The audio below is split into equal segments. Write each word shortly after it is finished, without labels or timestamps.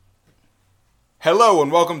Hello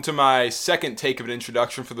and welcome to my second take of an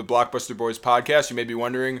introduction for the Blockbuster Boys podcast. You may be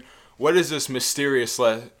wondering, what is this mysterious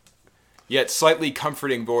yet slightly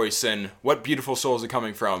comforting voice and what beautiful soul is it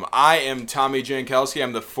coming from? I am Tommy Jankowski.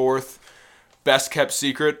 I'm the fourth best kept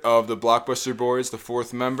secret of the Blockbuster Boys, the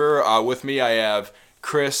fourth member. With me I have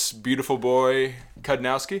Chris, beautiful boy,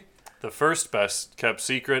 Kudnowski. The first best kept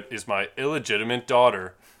secret is my illegitimate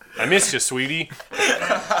daughter. I miss you, sweetie.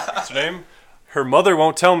 What's her name? Her mother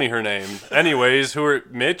won't tell me her name. Anyways, who are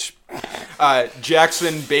Mitch?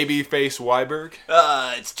 Jackson Babyface Weiberg.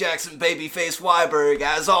 It's Jackson Babyface Weiberg,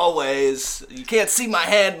 as always. You can't see my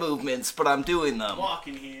hand movements, but I'm doing them.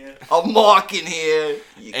 I'm walking here.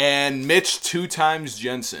 And Mitch 2 times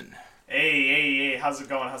Jensen. Hey, how's it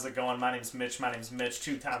going? My name's Mitch,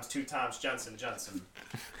 2 times Jensen.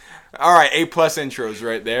 All right, A+ intros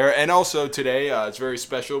right there. And also today, it's very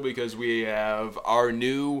special because we have our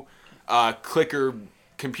new clicker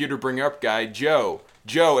computer bring up guy, Joe.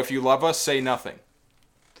 Joe, if you love us, say nothing.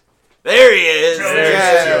 There he is.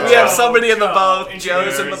 Joe. We have somebody in the boat.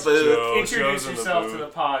 Joe's in the booth. Introduce yourself to the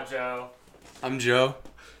pod, Joe. I'm Joe.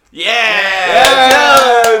 Yeah.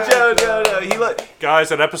 Joe. He look.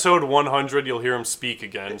 Guys, at episode 100, you'll hear him speak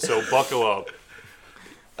again, so buckle up.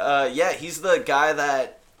 He's the guy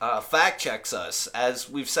that fact checks us. As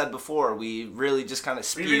we've said before, we really just kind of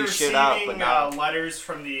spew shit out. We've been receiving letters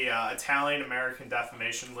from the Italian American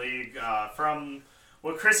Defamation League from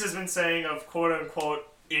what Chris has been saying of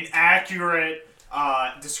quote-unquote inaccurate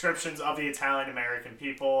descriptions of the Italian American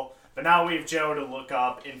people. But now we have Joe to look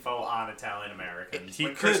up info on Italian Americans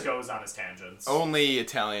when Chris goes on his tangents. Only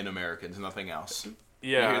Italian Americans, nothing else.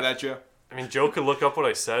 Yeah. You hear that, Joe? I mean, Joe could look up what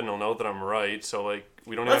I said and he'll know that I'm right, so,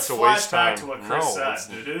 we don't have to flash waste time. back to what Chris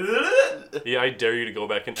said. Yeah, I dare you to go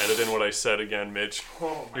back and edit in what I said again, Mitch.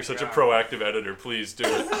 You're such a God. proactive editor. Please do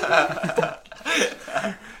it.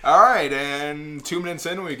 All right, and 2 minutes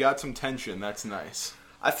in, we got some tension. That's nice.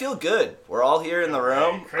 I feel good. We're all here in the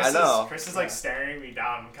room. Chris I know. Chris is staring me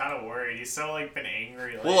down. I'm kind of worried. He's so been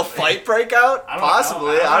angry lately. Will a fight break out?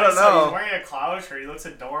 Possibly. I don't know. He's wearing a cloud shirt. He looks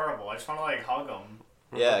adorable. I just want to hug him.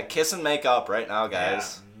 Yeah, kiss and make up right now,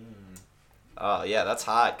 guys. Oh, yeah, that's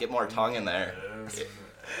hot. Get more tongue in there.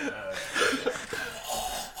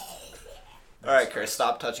 All right, Chris,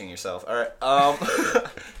 stop touching yourself. All right,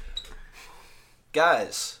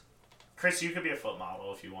 guys. Chris, you could be a foot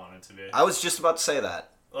model if you wanted to be. I was just about to say that.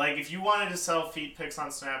 If you wanted to sell feet pics on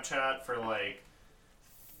Snapchat for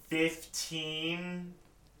 15,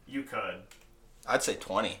 you could. I'd say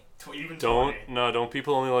 20. Even 20. Don't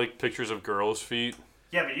people only like pictures of girls' feet?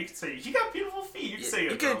 Yeah, but you could say you got beautiful feet. You could say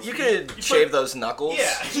you could shave those knuckles.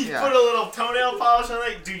 Yeah, you put a little toenail polish on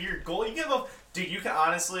it. Dude, your goal. You can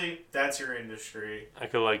honestly. That's your industry. I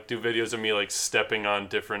could do videos of me stepping on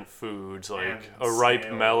different foods, And a ripe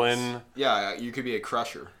snails. melon. Yeah, you could be a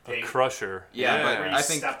crusher. A crusher. Yeah, where but you I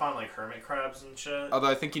think, step on hermit crabs and shit. although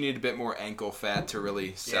I think you need a bit more ankle fat to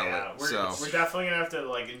really sell it. We're definitely gonna have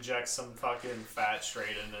to inject some fucking fat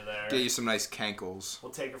straight into there. Get you some nice cankles.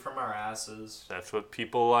 We'll take it from our asses. That's what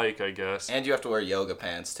people like, I guess. And you have to wear yoga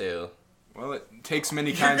pants, too. Well, it takes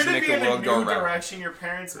many You're times to gonna make be the in a world go new round. direction. Your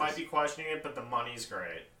parents might be questioning it, but the money's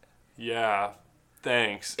great. Yeah.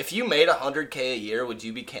 Thanks. If you made $100K a year, would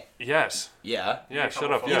you be... Yes. Yeah? Yeah,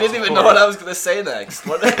 shut up. You Yes, didn't of even know course. what I was going to say next.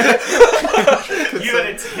 What? You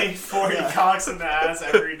had to take 40 cocks in the ass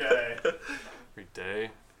every day. Every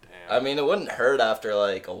day? Damn. I mean, it wouldn't hurt after,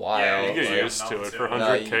 a while. Yeah, You get Yeah, used to no, it. too. For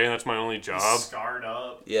 100K, and that's my only job. Scarred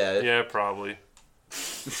up. Yeah. Yeah, probably.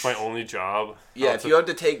 It's my only job. Yeah, if you had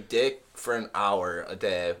to take dick for an hour a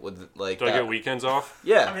day, would Do I get weekends off?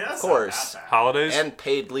 Yeah, I mean, that's of course. not that bad. Holidays? And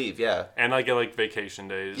paid leave, yeah. And I get vacation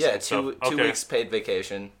days. Yeah, and two stuff. Okay. weeks paid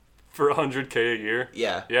vacation. For 100K a year?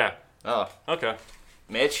 Yeah. Yeah. Oh. Okay.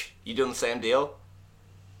 Mitch, you doing the same deal?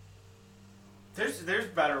 There's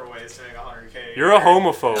better ways to make 100K. You're a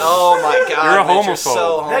homophobe. Oh my god, You're a Mitch, you're homophobe.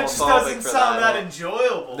 so homophobic That just doesn't for sound that that.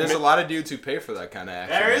 enjoyable. There's a lot of dudes who pay for that kind of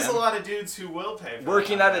action. There is man. a lot of dudes who will pay for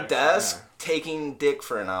Working that at a kind of desk, Yeah. taking dick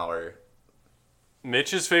for an hour.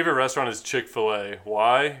 Mitch's favorite restaurant is Chick-fil-A.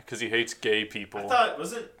 Why? Because he hates gay people. I thought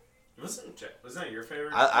wasn't that your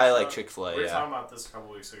favorite? I like restaurant? Chick-fil-A, We were yeah. talking about this a couple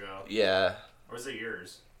weeks ago. Yeah. Or was it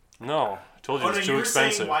yours? No. I told you Oh no, it's you too were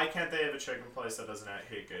expensive. saying why can't they have a chicken place that doesn't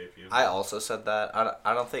hate gay people? I also said that.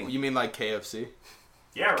 I don't think... You mean like KFC?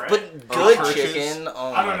 Yeah, right. But good churches? chicken,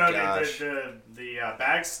 oh I don't my know. gosh. The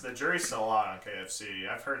bags, the jury's still out on KFC.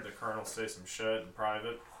 I've heard the Colonel say some shit in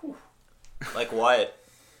private. Whew. Like what?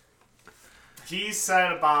 He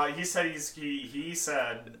said. He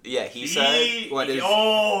said. Yeah, he said. What is?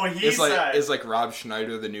 He said. Is like Rob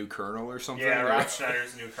Schneider the new colonel or something? Yeah, Rob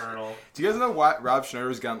Schneider's the new colonel. Do you guys know why Rob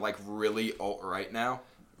Schneider's gotten like really alt-right now?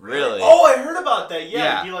 Really? Oh, I heard about that.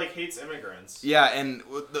 Yeah. He like hates immigrants. Yeah, and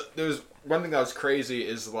there's one thing that was crazy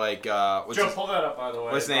is like Joe, pull that up by the way.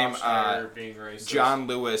 What's his name? Being racist. John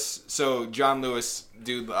Lewis. So John Lewis,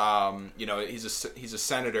 dude, he's a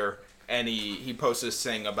senator, and he posted this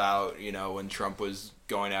thing about when Trump was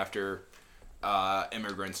going after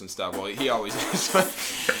immigrants and stuff. Well, he always is.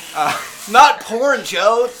 Not porn,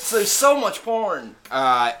 Joe. There's so much porn.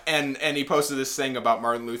 And he posted this thing about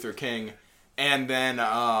Martin Luther King. And then,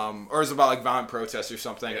 or it was about like violent protests or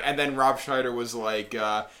something. Yeah. And then Rob Schneider was like,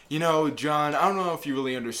 John, I don't know if you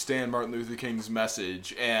really understand Martin Luther King's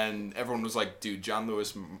message. And everyone was like, dude, John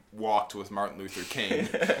Lewis walked with Martin Luther King.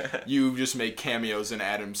 You just make cameos in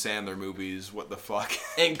Adam Sandler movies. What the fuck?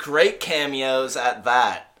 And great cameos at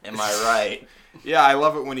that. Am I right? Yeah, I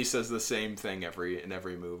love it when he says the same thing in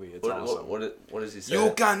every movie. It's awesome. What does he say?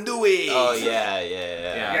 You can do it! Oh, yeah.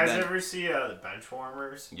 You guys ever see The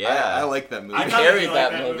Benchwarmers? Yeah. I like that movie. I carried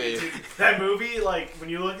that movie. That movie, like, when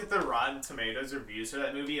you look at the Rotten Tomatoes reviews for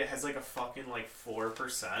that movie, it has, like, a fucking,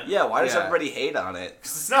 4%. Yeah, why does everybody hate on it?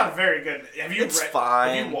 Because it's not very good. It's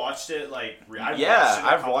fine. Have you watched it,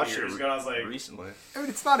 I've watched it years ago, and I was like... recently. I mean,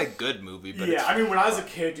 it's not a good movie, but yeah, I mean, when I was a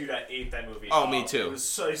kid, dude, I ate that movie. Oh, me too. It was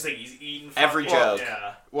so... It's like he's eating... Every joke.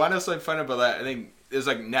 Yeah. Well, I know something fun about that. I think it was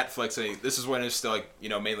like Netflix. This is when it's still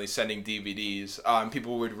mainly sending DVDs.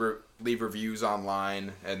 People would leave reviews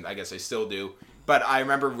online, and I guess they still do. But I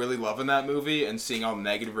remember really loving that movie and seeing all the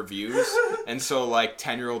negative reviews. And so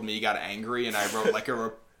 10-year-old me got angry, and I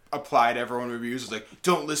wrote applied everyone reviews. It's like,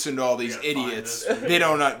 don't listen to all these idiots.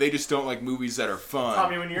 They just don't like movies that are fun.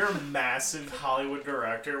 Tommy, when you're a massive Hollywood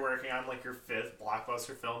director working on your 5th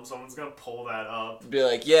blockbuster film, someone's gonna pull that up. Be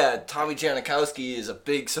like, yeah, Tommy Janikowski is a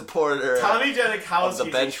big supporter. Tommy Janikowski of the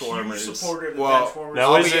Benchwarmers. Huge supporter of the Benchwarmers.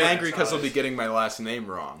 Now I'll be angry because I'll be getting my last name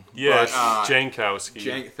wrong. Yeah,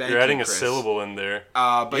 Jankowski. Thank You're adding you, a Chris. syllable in there.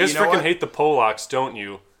 But you guys freaking hate the Polacks, don't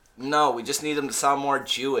you? No, we just need him to sound more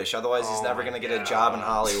Jewish. Otherwise, he's never going to get a job in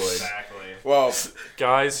Hollywood. Exactly. Well,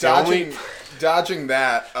 guys, dodging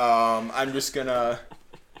that, I'm just gonna.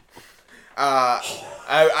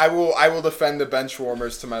 I will defend the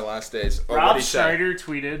Benchwarmers to my last days. Rob Schneider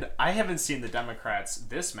tweeted, "I haven't seen the Democrats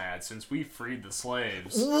this mad since we freed the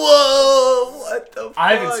slaves." Whoa! What the fuck?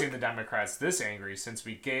 I haven't seen the Democrats this angry since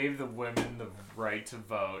we gave the women the right to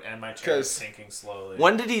vote, and my chair is sinking slowly.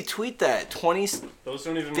 When did he tweet that? Those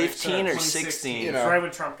don't even 15 make or sense. 16? Right when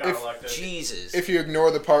Trump got elected. Jesus. If you ignore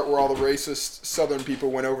the part where all the racist Southern people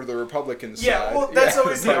went over to the Republican side. Yeah, well, that's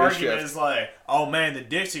always the argument is oh man, the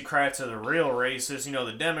Dixiecrats are the real racists,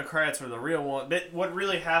 the Democrats were the real one. But what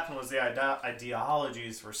really happened was the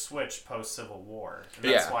ideologies were switched post-Civil War. And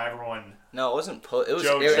that's why everyone... No, it wasn't it was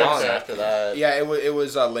Joe long Johnson. after that. Yeah, it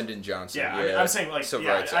was Lyndon Johnson. Yeah, I'm saying Civil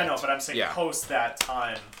Rights I know, Act. but I'm saying post that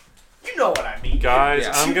time. You know what I mean. Guys,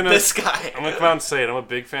 Yeah. I'm gonna come out and say it. I'm a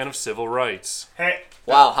big fan of civil rights. Hey.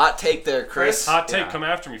 Wow, hot take there, Chris. Hot take, come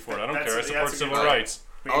after me for it. I don't care. I support civil rights.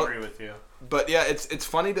 We agree with you. But yeah, it's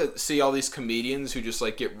funny to see all these comedians who just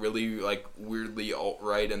get really weirdly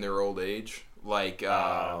alt-right in their old age. What's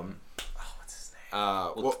his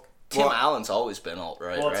name? Tim Allen's always been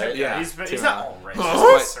alt-right, right? Yeah, he's not alt-right. He's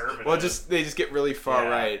conservative. Well, they just get really far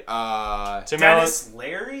right. Dennis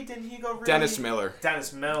Leary, didn't he go really? Dennis Miller.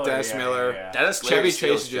 Dennis Miller. Dennis Chevy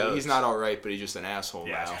Chase, he's not alt-right, but he's just an asshole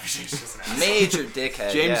now. Chevy Chase is just an asshole. Major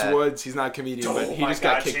dickhead. James Woods, he's not a comedian, but he just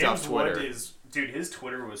got kicked off Twitter. Dude, his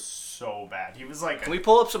Twitter was so bad. He was Can we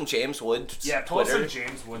pull up some James Woods? Yeah, pull up some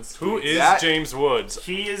James Woods. Who is James Woods?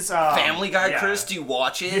 He is Family Guy. Chris, do you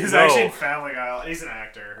watch it? He's actually in Family Guy. He's an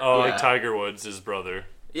actor. Oh, like Tiger Woods, his brother.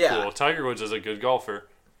 Yeah. Cool. Tiger Woods is a good golfer.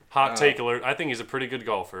 Hot take alert. I think he's a pretty good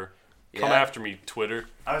golfer. Come after me, Twitter.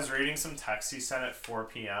 I was reading some text he sent at 4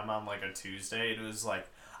 p.m. on a Tuesday. It was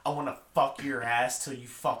I want to fuck your ass till you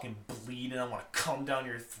fucking bleed, and I want to come down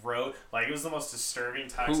your throat. It was the most disturbing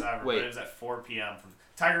text ever. But it was at 4 p.m. from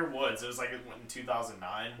Tiger Woods. It was in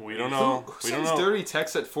 2009. We don't know. Who sends dirty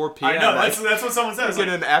texts at 4 p.m.? I know, that's what someone says. Get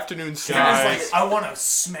an afternoon snack. I want to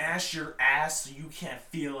smash your ass so you can't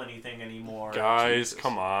feel anything anymore. Guys,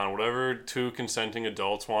 come on. Whatever two consenting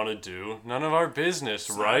adults want to do, none of our business,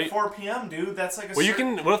 right? At 4 p.m., dude. That's a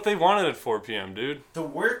what if they want it at 4 p.m., dude? The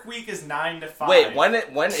work week is 9 to 5. Wait,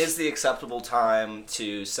 when is the acceptable time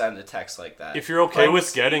to send a text like that? If you're okay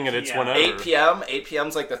with getting it, it's whenever. 8 p.m.? 8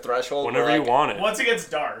 p.m.'s the threshold. Whenever you want it. Once it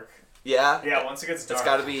gets dark. Yeah? Yeah, once it gets dark. It's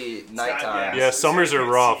got to be nighttime. Yeah, so summers you are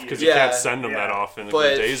can rough see because it. you can't Yeah. send them that Yeah. often.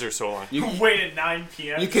 But- The days are so long. You wait at 9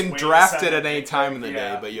 p.m. You just can wait to draft send it at the any picture. time in the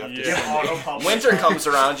Yeah. day, but you have to Yeah. Get send it. auto-publish. Winter comes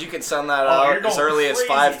around, you can send that Oh, out you're going as early as crazy.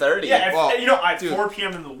 5:30. Yeah, Well, at dude. 4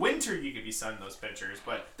 p.m. in the winter, you could be sending those pictures,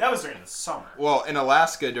 but that was during the summer. Well, in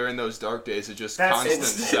Alaska during those dark days, it's just That's constant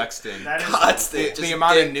instant. sexting. That is Constant. The just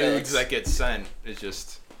amount of dick nudes pics. that get sent is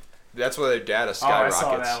just. That's why their data Oh, I skyrockets.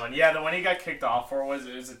 saw that one. Yeah, the one he got kicked off for was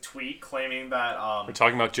a tweet claiming that We're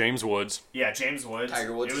talking about James Woods. yeah, James Woods.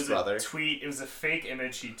 Tiger Woods' it was brother. a tweet. It was a fake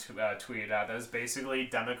image he tweeted out. That was basically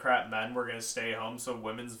Democrat men were gonna stay home, so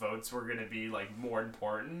women's votes were gonna be like more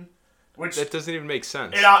important. Which That doesn't even make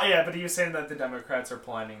sense. yeah, but he was saying that the Democrats are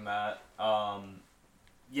planning that.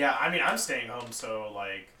 Yeah, I mean I'm staying home, so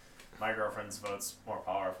like my girlfriend's vote's more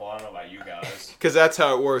powerful. I don't know about you guys. Because that's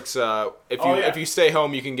how it works. yeah. If you stay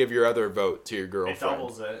home, you can give your other vote to your It girlfriend.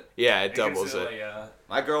 doubles it. Yeah, it gives doubles it. Yeah,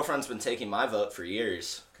 My girlfriend's been taking my vote for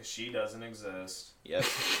years. because she doesn't exist. Yep.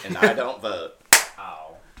 And I don't vote.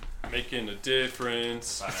 Ow. Making a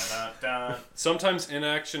difference. Ba-da-da-da, Sometimes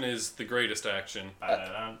inaction is the greatest action.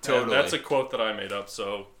 ba-da-da-da. Totally. And that's a quote that I made up,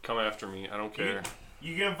 so come after me. I don't care.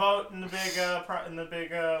 You gonna vote in the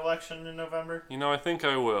big election in November? You know, I think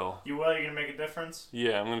I will. You will. You gonna make a difference?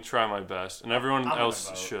 Yeah, I'm going to try my best. And everyone I'm gonna else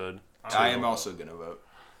vote. should. I am also gonna vote.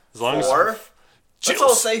 As long as... Or let's Jill,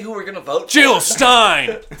 all say who we're gonna vote Jill for.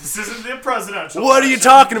 Stein! This isn't the presidential. What are you election.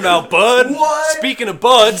 talking about, bud? What? Speaking of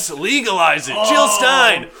buds, legalize it. Jill Oh.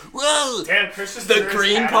 Stein! Whoa! Damn, Chris just The threw his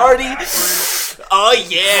Green hat Party? up backwards. Oh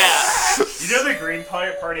yeah. You know the Green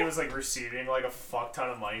Party was like receiving like a fuck ton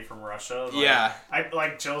of money from Russia. Like, Yeah.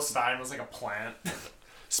 Like Jill Stein was like a plant.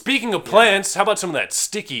 Speaking of plants, how about some of that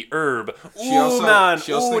sticky herb? She also, man.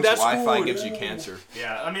 she also Ooh, thinks that's Wi-Fi good. gives you cancer.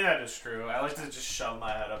 Yeah, I mean that is true. I like to just shove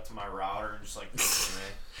my head up to my router and just like listen to me.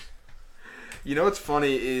 You know what's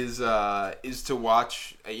funny is to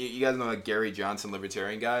watch. You guys know like Gary Johnson,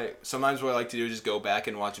 libertarian guy. Sometimes what I like to do is just go back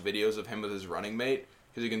and watch videos of him with his running mate.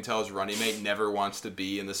 Because you can tell his running mate never wants to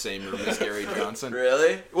be in the same room as Gary Johnson.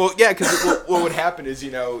 Really? Well, yeah, because what would happen is,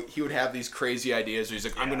 you know, he would have these crazy ideas where he's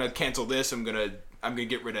like, I'm going to cancel this, I'm gonna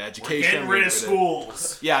get rid of education. Getting rid of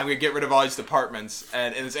schools. Yeah, I'm going to get rid of all these departments.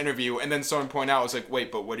 And in this interview, and then someone pointed out, I was like,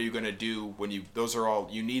 wait, but what are you going to do when those are all,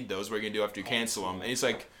 you need those, what are you going to do after you cancel them? And he's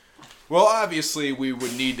like, well, obviously we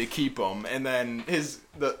would need to keep them. And then his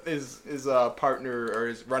partner or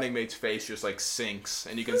his running mate's face just like sinks,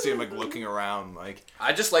 and you can see him like looking around, like.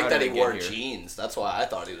 I just like How that did he we get wore here? jeans. That's why I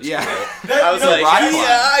thought he was Yeah. cool. I was like, Rock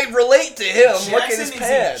yeah, I relate to him. Look at Jackson his is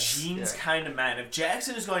pants. a jeans kind of man. If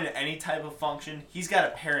Jackson is going to any type of function, he's got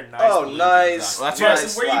a pair of nice. Oh, blue nice. jeans on. Well, that's Jackson,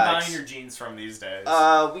 nice where are you slacks. buying your jeans from these days?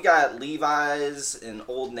 We got Levi's and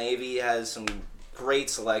Old Navy has some great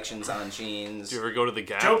selections on jeans. Do you ever go to the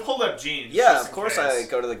Gap? Joe pulled up jeans. Yeah, just of in course case.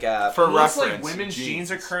 I go to the Gap. For It looks like reference, women's jeans.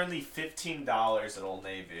 jeans are currently $15 at Old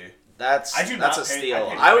Navy. That's I do that's not a pay- steal. I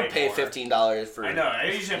pay I would way pay more. $15 for I know. I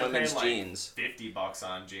usually end up women's paying like jeans. $50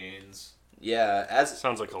 on jeans. Yeah, as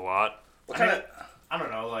Sounds like a lot. what I kind mean, I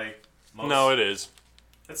don't know, like most, No, it is.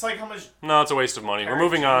 It's like how much. No, it's a waste of money. We're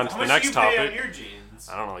moving on to the next How much do you pay on topic. your jeans?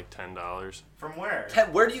 I don't know, like $10. From where?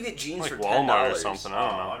 of where do you get jeans Like for Walmart $10? or something. I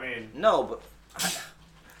don't know. I mean, No, but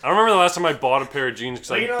I don't remember the last time I bought a pair of jeans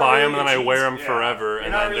because well, I you're not buy really them and then a I wear jeans- them forever You're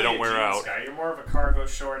and not then really they don't a wear jeans out. Guy. You're more of a cargo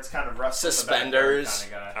shorts kind of wrestling Suspenders.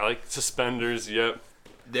 kind of guy. I like suspenders. Yep,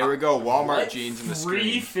 There we go, Walmart What? jeans in the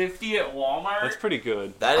screen. $3.50 at Walmart. that's pretty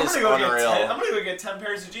good. that I'm is gonna go unreal. I'm gonna go get 10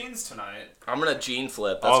 pairs of jeans tonight. I'm gonna jean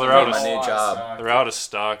flip. That's Oh, they're gonna out be of my new stock. job. They're out of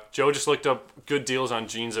stock. Joe just looked up good deals on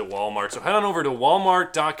jeans at Walmart. So head on over to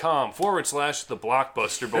walmart.com/the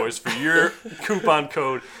Blockbuster Boys for your coupon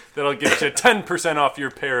code that'll get you 10% off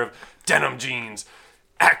your pair of denim jeans.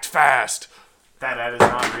 Act fast. That ad is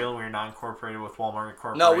not real. We're not incorporated with Walmart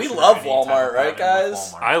Corporation. No, we or love any Walmart, type of right, partner with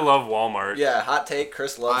guys? Walmart. I love Walmart. Yeah, hot take.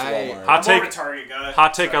 Chris loves Walmart. Hot I'm more of take. a Target guy.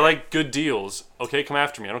 Hot take. I Sorry. like good deals. Okay, come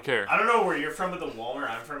after me. I don't care. I don't know where you're from, but the Walmart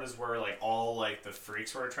I'm from is where like all like the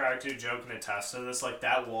freaks were attracted to. Joe can attest to this. Like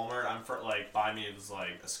that Walmart I'm from, like by me, it was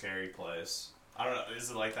like a scary place. I don't know. Is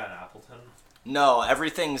it like that in Appleton? No,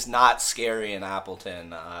 everything's not scary in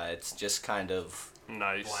Appleton. It's just kind of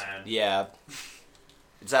Nice. Bland. yeah.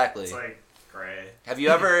 Exactly. It's like gray. Have you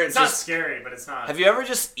ever It's not just scary, but it's not. have you ever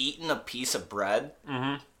just eaten a piece of bread?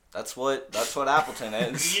 Mm-hmm. That's what Appleton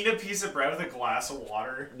is. Eating a piece of bread with a glass of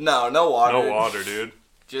water? No water. No water, dude.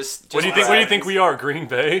 Just What do you think? What do you bread. think we are? Green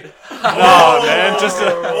Bay? No, man. Just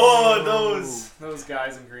a. Oh, those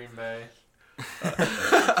guys in Green Bay.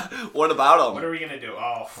 What about them? What are we gonna do?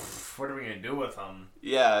 Oh, what are we gonna do with them?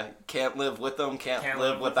 Yeah, can't live with them, can't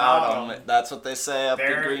live without without them. That's what they say up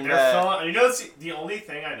in Green Bay. The only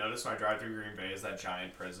thing I notice when I drive through Green Bay is that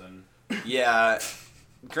giant prison. Yeah,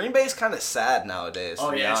 Green Bay's kind of sad nowadays.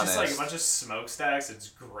 Oh to be yeah, honest. it's just like a bunch of smokestacks. It's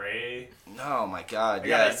gray. Oh my god, They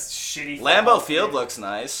yeah. got a shitty. Lambeau Field looks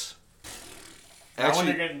nice. Now when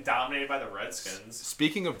they're getting dominated by the Redskins.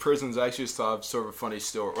 Speaking of prisons, I actually just thought of sort of a funny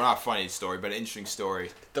story. Well, not funny story, but an interesting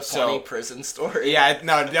story. The funny prison story. Yeah,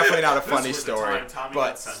 no, definitely not a funny This was the story. time Tommy But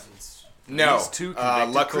got sentenced. no, These two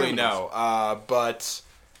convicted luckily criminals. no. But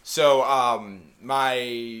so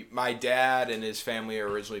my dad and his family are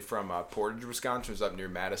originally from Portage, Wisconsin, which is up near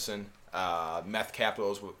Madison. Meth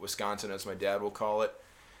capital is Wisconsin, as my dad will call it.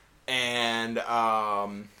 And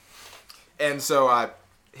so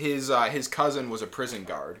his cousin was a prison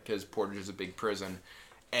guard because Portage is a big prison,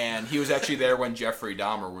 and he was actually there when Jeffrey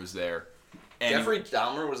Dahmer was there. And Jeffrey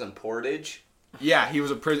Dahmer was in Portage. yeah, he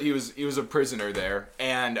was a prisoner there,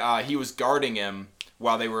 and he was guarding him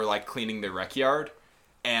while they were like cleaning the rec yard,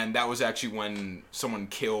 and that was actually when someone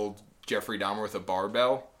killed Jeffrey Dahmer with a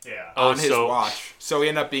barbell Yeah. on his watch. So he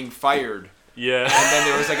ended up being fired. Yeah. And then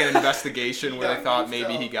there was like an investigation where they thought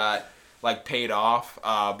maybe he got like paid off.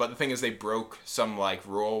 But the thing is, they broke some like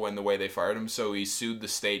rule in the way they fired him. So he sued the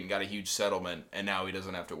state and got a huge settlement, and now he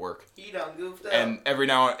doesn't have to work. He done goofed out. And every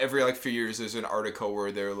like few years, there's an article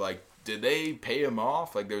where they're like, did they pay him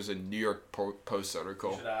off? Like there's a New York Post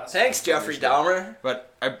article. Thanks, Jeffrey Dahmer.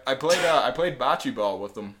 But I played bocce ball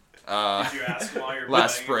with them. Did you ask him while you're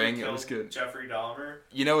Last playing if spring, you it was killed good. Jeffrey Dahmer.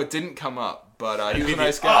 You know, it didn't come up, but he was a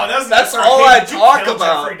nice guy. Oh, That's the all hey, I did you talk kill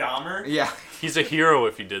about. Jeffrey Dahmer? Yeah, He's a hero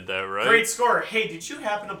if he did that, right? Great score. Hey, did you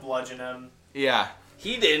happen to bludgeon him? yeah.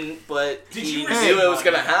 He didn't, but Did he you knew receive it was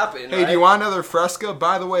money? gonna happen. Hey, right? do you want another fresca?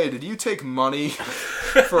 By the way, did you take money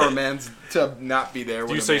for a man to not be there?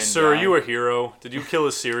 Do you say, sir, are you a hero? Did you kill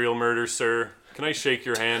a serial murder, sir? Can I shake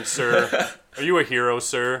your hand, sir? Are you a hero,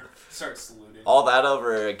 sir? Start saluting. All that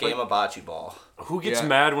over a game of bocce ball. Who gets Yeah.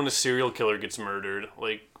 mad when a serial killer gets murdered?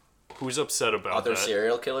 Like, who's upset about Other that?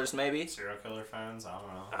 serial killers, maybe? Serial killer fans? I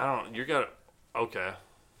don't know. You got okay.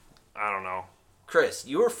 I don't know. Chris,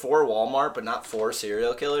 you were for Walmart, but not for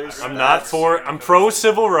serial killers? I'm not for. I'm pro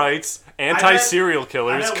civil rights, anti serial I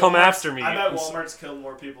killers. bet Come Walmart's- after me. I bet Walmart's killed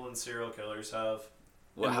more people than serial killers have.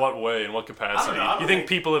 In what way? In what capacity? I don't know. You think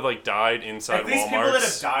people have like died inside Like these people that have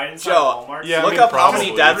Walmarts? died inside Joe, Walmart. Yeah, I Look mean, up how many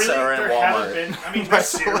probably. deaths Really, are in there haven't Walmart. been. I mean, there's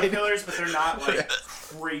serial killers, but they're not like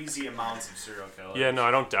crazy amounts of serial killers. Yeah, no,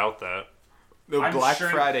 I don't doubt that. The I'm Black sure-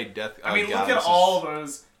 Friday death? I mean, God, look at this is- all of those.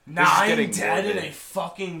 is 9 getting dead in morbid. a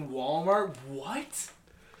fucking Walmart? What?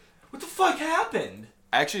 What the fuck happened?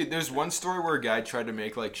 Actually, there's one story where a guy tried to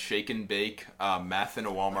make like shake and bake meth in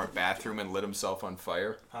a Walmart bathroom and lit himself on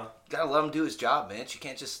fire. Gotta let him do his job, man. You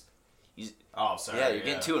can't just... Oh, sorry. Yeah, you're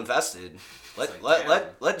getting too invested. like,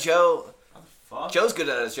 Let Joe... Fuck. Joe's good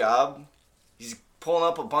at his job. He's pulling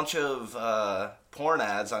up a bunch of porn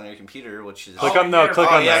ads on your computer, which is... Click Oh, on no, yeah, click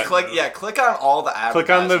Oh, on yeah, that. click on all the Click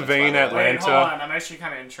on the advertisements, vein by the at way. Wait, hold Atlanta. on. I'm actually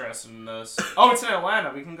kind of interested in this. Oh, it's in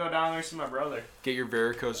Atlanta. We can go down there see my brother. Get your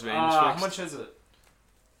varicose veins How fixed. much is it?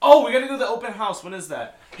 Oh, we gotta go to the open house. When is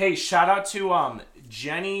that? Hey, shout out to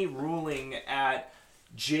Jenny Ruling at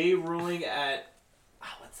jruling at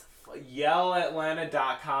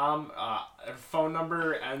yellatlanta.com. Her phone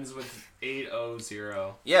number ends with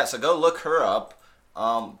 800. Yeah, so go look her up.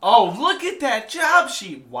 Oh, look at that job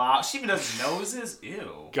sheet. Wow, she even does noses.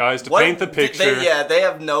 Ew. Guys, to What- paint the picture. They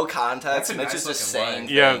have no context. That's a Mitch nice is just looking saying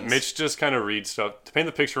line. Yeah, things. Mitch just kind of reads stuff. To paint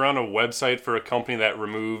the picture, on a website for a company that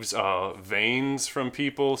removes veins from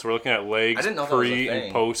people. So we're looking at legs, I didn't know that was a pre thing.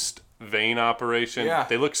 and post vein operation. Yeah.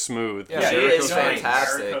 They look smooth. Yeah, She varicose is veins.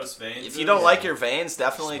 fantastic. Varicose veins If you is- don't like your veins,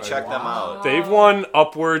 definitely check them out. They've won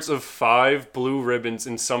upwards of 5 blue ribbons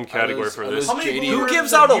in some category those- for are this. those How many JD blue Who ribbons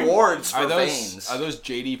gives have out you- awards for Are those veins?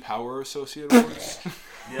 JD Power Associate Awards?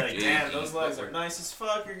 Yeah, like, damn, those legs are nice as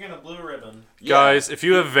fuck. You're getting a blue ribbon. Guys, if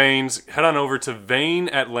you have veins, head on over to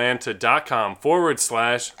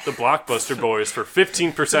veinatlanta.com/the Blockbuster Boys for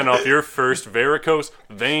 15% off your first varicose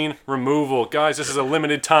vein removal. Guys, this is a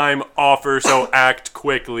limited time offer, so act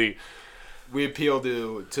quickly. We appeal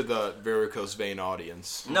to the varicose vein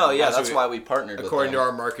audience. No, yeah, that's what why we partnered with according to them.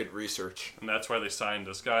 our market research. And that's why they signed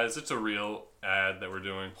us. Guys, it's a real ad that we're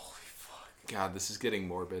doing. God, this is getting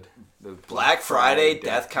morbid. The Black Friday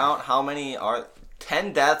death count, how many are...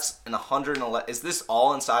 10 deaths and 111... Is this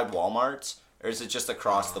all inside Walmarts? Or is it just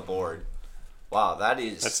across the board? Wow, that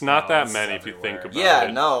is... That's not that it's many if you everywhere. think about Yeah,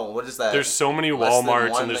 it. no, what is that? There's so many Less than Walmarts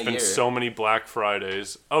one and there's a been year. so many Black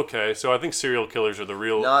Fridays. Okay, so I think serial killers are the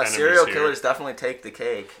real No, enemies serial here. killers definitely take the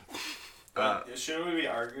cake. Shouldn't we be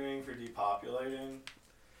arguing for depopulating?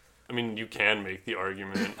 I mean, you can make the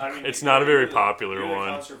argument. I mean, it's not a very you're popular the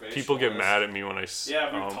one. People get conservationist. mad at me when I.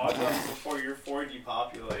 Yeah, we've talked about this before. You're for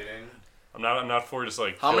depopulating. I'm not for just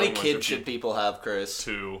like. How many killing a bunch of kids should people have, Chris?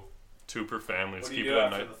 Two per family. What do Keep you it do at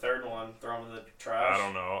after night. the third one? Throw them in the trash? I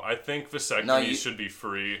don't know. I think vasectomies should be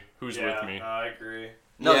free. Who's with me? I agree.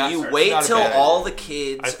 No, Yeah, you it's wait not a till bad all idea. the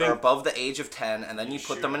kids I think- are above the age of 10, and then you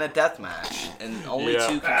put them in a death match, and only Yeah.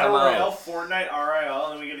 2 can Battle come Royale, out. Fortnite, RIL,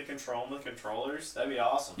 and then we get to control them with controllers. That'd be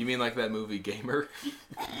awesome. You mean like that movie Gamer?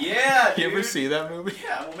 Yeah, You dude. ever see that movie?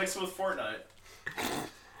 Yeah, we'll mix it with Fortnite.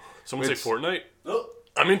 Someone Which- say Fortnite? Oh,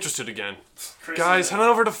 I'm interested again. Chris Guys, is- head on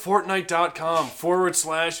over to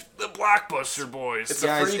Fortnite.com/the Blockbuster Boys. It's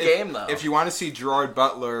a free game, though. If you want to see Gerard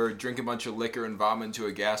Butler drink a bunch of liquor and vomit into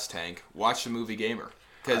a gas tank, watch the movie Gamer.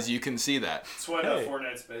 Because you can see that. That's what Hey.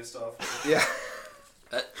 Fortnite's based off of. Yeah.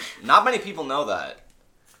 Not many people know that.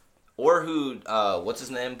 Or who, what's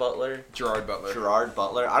his name, Butler? Gerard Butler. Gerard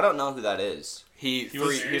Butler. I don't know who that is. He's in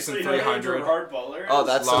Seriously, 300. Gerard Butler is? Oh,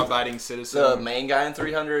 that's Law-abiding the citizen. main guy in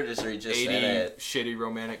 300? Is he just 80 in it? shitty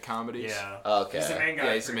romantic comedies. Yeah. Okay. He's the main guy.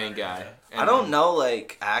 Yeah, he's the main guy. I don't know,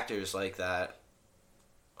 like, actors like that.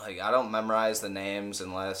 Like, I don't memorize the names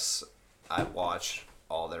unless I watch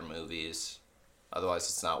all their movies. Otherwise,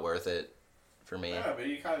 it's not worth it for me. Yeah, but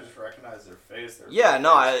you kind of just recognize their face. They're Yeah,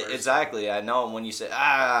 no, person. exactly. I know when you say,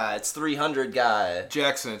 it's 300 guy.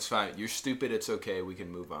 Jackson, it's fine. You're stupid. It's okay. We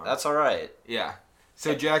can move on. That's all right. Yeah.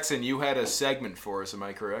 So, Jackson, you had a segment for us. Am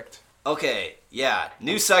I correct? Okay, yeah.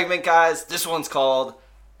 New segment, guys. This one's called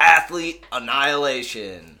Athlete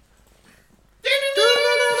Annihilation.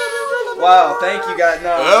 Wow, thank you, guys. No.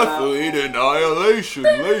 Athlete annihilation.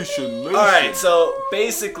 All right, so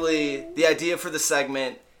basically, the idea for the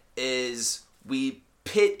segment is we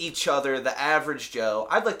pit each other, the average Joe.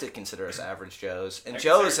 I'd like to consider us average Joes, and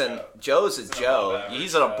Joe's is He's an Joe. above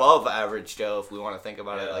He's an average above average Joe if we want to think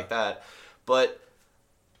about it like that. But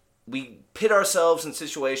we pit ourselves in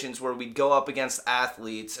situations where we go up against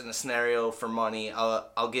athletes in a scenario for money.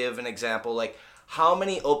 I'll give an example. Like, how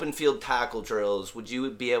many open field tackle drills would you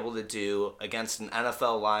be able to do against an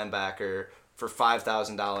NFL linebacker for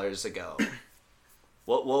 $5,000 a go?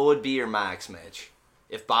 What would be your max, Mitch?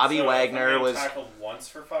 If Bobby So Wagner if I'm was... tackled once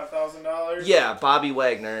for $5,000? Yeah, Bobby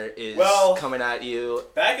Wagner is coming at you.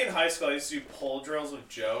 Back in high school, I used to do pull drills with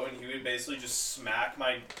Joe, and he would basically just smack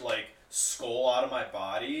my, skull out of my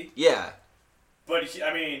body. Yeah. But,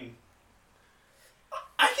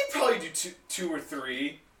 I could probably do two or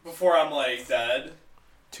three before I'm, dead.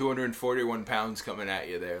 241 pounds coming at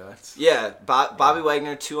you there. That's Yeah, Bobby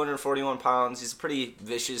Wagner, 241 pounds. He's a pretty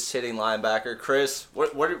vicious hitting linebacker. Chris,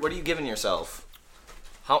 what are you giving yourself?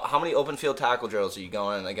 How many open field tackle drills are you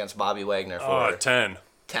going against Bobby Wagner for? 10.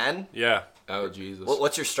 10? Yeah. Oh, Jesus.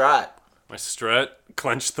 What's your strat? My strat,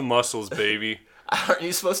 clench the muscles, baby. Aren't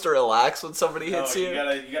you supposed to relax when somebody hits you? You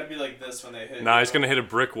gotta be like this when they hit Nah, you. he's gonna hit a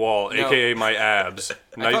brick wall, aka my abs.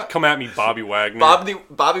 Now, come at me, Bobby Wagner.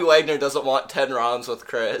 Bobby Wagner doesn't want 10 rounds with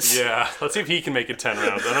Chris. Yeah, let's see if he can make it 10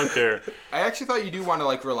 rounds. I don't care. I actually thought you do want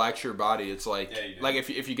to relax your body. It's like Yeah, you do. like if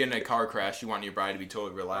you get in a car crash, you want your body to be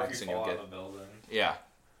totally Or if relaxed you and fall you'll out get of a building. yeah.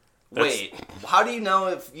 Wait, how do you know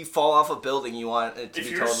if you fall off a building you want it to If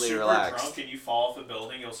be you're totally super relaxed? drunk and you fall off a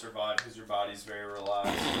building, you'll survive because your body's very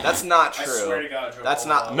relaxed. That's not I true. swear to God, Joe. That's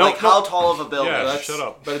Paul not Wall. No, like how tall of a building? Yeah, That's- shut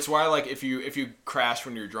up. But it's why if you crash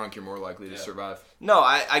when you're drunk, you're more likely to survive. No,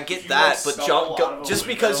 I get If you, that, but stumble out of a just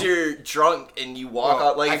window- because you're drunk and you walk Well,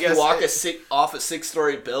 out, like I if you guess walk it- off a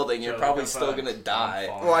 6-story building, you're Joe, probably look still up gonna die.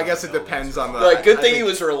 falling Well, I out guess of it a depends building. on the. Like, good I thing he think-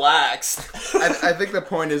 was relaxed. I think the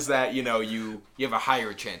point is that you have a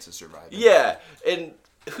higher chance of surviving. Yeah, and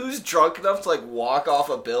who's drunk enough to walk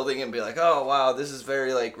off a building and be like, "Oh wow, this is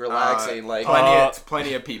very relaxing."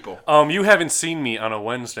 Plenty of people. You haven't seen me on a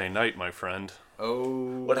Wednesday night, my friend.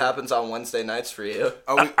 Oh. what happens on Wednesday nights for you?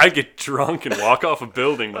 Oh, I get drunk and walk off a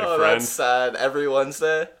building, my Oh, friend. that's sad. Every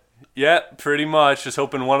Wednesday. Yeah, pretty much. Just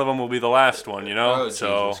hoping one of them will be the last one, you know? Oh,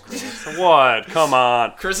 so, Jesus Christ. what? Come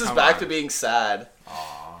on. Chris is Come back on. to being sad.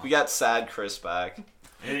 We got sad Chris back.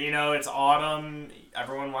 It's autumn.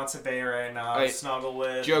 Everyone wants a bay right now. Hey, Snuggle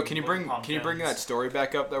with. Joe, can you bring pumpkins. that story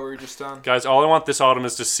back up that we were just on? Guys, all I want this autumn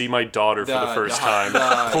is to see my daughter for the first time. The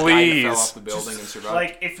guy who fell Please. off the building and survived.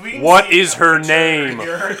 Like, if we can What see is a her picture name?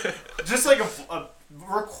 here, just like a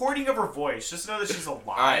recording of her voice, just to know that she's alive.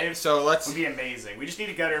 All right, so let's. Would be amazing. We just need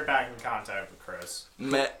to get her back in contact with Chris.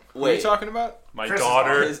 What are you Wait, talking about? My Chris is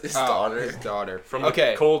daughter his Oh, daughter. his daughter. from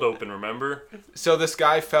okay, the cold open, remember? so this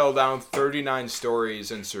guy fell down 39 stories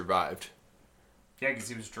and survived. Yeah, because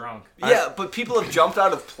he was drunk. Yeah, but people have jumped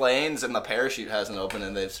out of planes and the parachute hasn't opened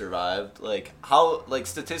and they've survived. Like, how, like,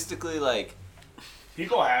 statistically, like...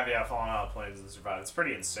 People have, fallen out of planes and survived. It's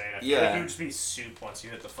pretty insane. I feel like you would just be soup once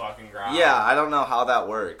you hit the fucking ground. Yeah, I don't know how that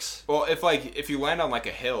works. Well, if you land on, like,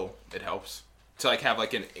 a hill, it helps. To, like, have,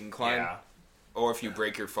 like, an incline. Yeah. Or if you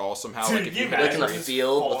break your fall somehow. Dude, like, if you you imagine Like in a just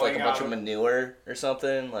field with, like, a falling bunch out of manure or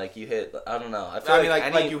something. Like, you hit... I don't know. I mean,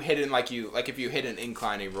 like you hit it, like if you hit an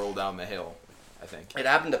incline and you roll down the hill, I think. It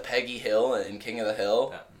happened to Peggy Hill in King of the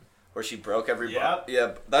Hill. Yeah. Where she broke every Yep.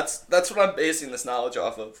 Yeah, that's what I'm basing this knowledge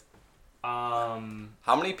off of.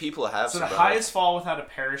 How many people have So survived? the highest fall without a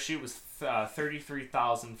parachute was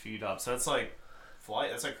 33,000 feet up. So that's like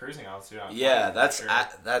Flight. That's like cruising altitude. Yeah, For sure.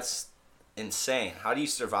 that's insane. How do you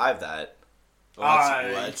survive that? You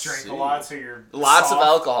Let's drink see. a lot, so you're Lots of soft.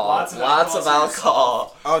 alcohol. Lots of so you're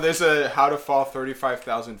alcohol. Oh, there's a how to fall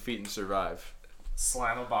 35,000 feet and survive.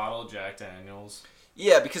 slam a bottle of Jack Daniels.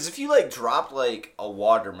 Yeah, because if you like dropped like a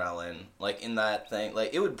watermelon like in that thing,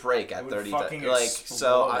 like it would break at It would 30. fucking Like explode.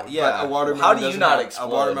 so, yeah. But a watermelon How do you doesn't not have, explode? A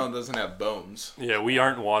watermelon doesn't have bones. Yeah, we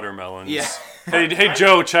aren't watermelons. Yeah. Hey,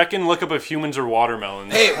 Joe, check and look up if humans are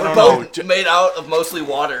watermelons. Hey, I we're don't both know. made out of mostly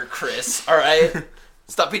water, Chris. All right,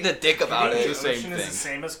 stop being a dick about The it. It's the same ocean is the thing.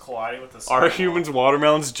 same as colliding with the Are sun. humans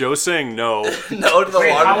watermelons? Joe's saying no. No to the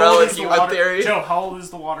Wait, how old watermelon is the human water- theory. Joe, how old is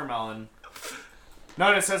the watermelon?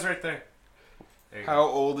 No, it says right there. There you How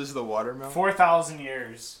old is the watermelon? 4,000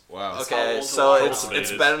 years. Wow. how Okay, old the so watermelon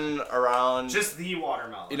it's is. been around Just the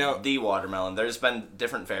watermelon. You know, the watermelon. There's been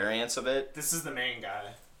different variants of it. This is the main guy.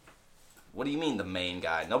 What do you mean the main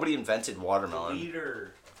guy? Nobody invented watermelon.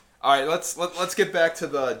 Leader. all right. Let's get back to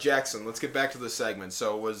the Jackson. Let's get back to the segment.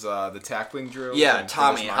 So it was the tackling drill? Yeah, and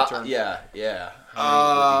Tommy. it was my How, turn? yeah.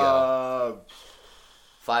 How many would you go?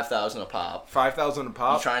 5,000 a pop. 5,000 a You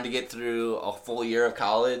pop. trying to get through a full year of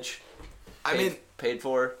college? I mean, paid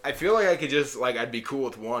for. I feel like I could just I'd be cool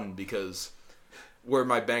with one because where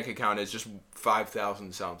my bank account is, just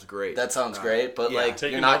 5,000 sounds great. That sounds great, but yeah. like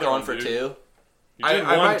Take you're not another going one, for dude. two. You did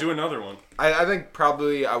I one, might- do another one. I think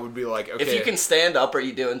probably I would be like, okay, If you can stand up, are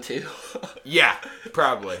you doing two? yeah,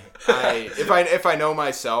 probably. If I know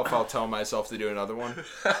myself, I'll tell myself to do another one.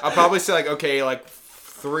 I'll probably say like, okay, like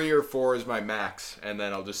 3 or 4 is my max, and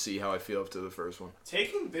then I'll just see how I feel after the first one.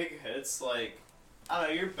 Taking big hits, like, I don't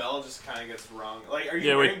know, your bell just kind of gets rung. Like, are you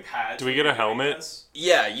Yeah, wait, wearing pads? do we when get a you're doing helmet? this?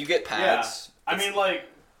 Yeah, you get pads. Yeah. I mean, like,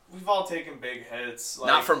 we've all taken big hits. Like,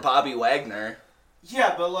 Not from Bobby Wagner.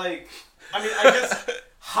 Yeah, but, like, I mean, I guess,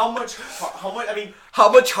 how much, I mean, How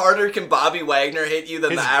much harder can Bobby Wagner hit you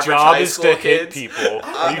than His the average job high is school to hit kids? people. What I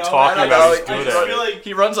are you know, talking I about? know, He's I good just at feel it. like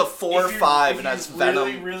He runs a if 4.5 you and has really,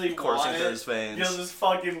 venom really coursing want through it, his veins. you'll just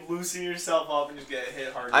fucking loosen yourself up and just get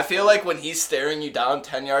hit hard. I feel like when he's staring you down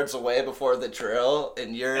 10 yards away before the drill,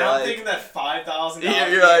 and you're And I'm like, thinking that $5,000 Yeah,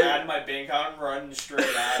 to you're like- add in my bank account and running straight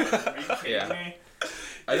at it. Are you kidding Yeah. me?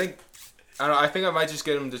 I think I think I might just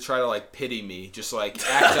get him to try to pity me, just act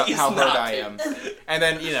up He's how hurt not I am, and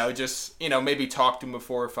then just maybe talk to him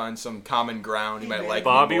before, find some common ground. He might like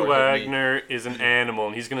Bobby me more, hit me. Wagner is an animal,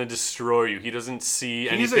 and he's gonna destroy you. He doesn't see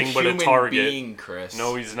He's anything but a human target. being, Chris.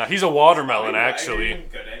 No, he's not. He's a watermelon, Are you actually. even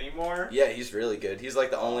good anymore? yeah, he's really good. He's like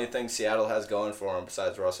the only thing Seattle has going for him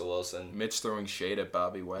besides Russell Wilson. Mitch throwing shade at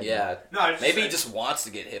Bobby Wagner. Yeah, No, I just, maybe he just wants to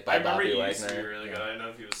get hit by I remember Bobby he used to be Wagner. really good. I didn't know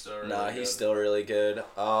if he was still really Nah, good. he's still really good.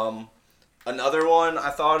 Another one I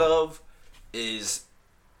thought of is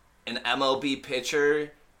an MLB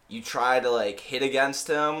pitcher. You try to hit against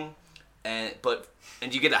him, and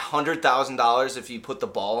you get $100,000 if you put the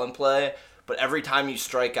ball in play. But every time you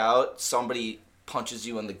strike out, somebody punches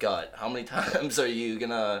you in the gut. How many times are you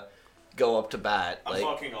gonna go up to bat? I'm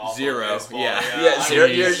fucking awful. zero, At baseball. yeah. Yeah, I zero.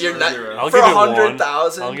 mean, You're not zero. I'll for give it one.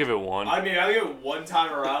 100,000. I'll give it one. I mean, I'll give it one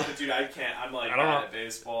time around, but dude, I can't. I'm I don't bad know. at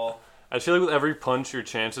baseball. I feel like with every punch, your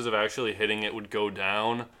chances of actually hitting it would go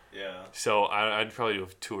down. Yeah. So I'd probably do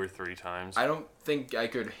it 2 or 3 times. I don't think I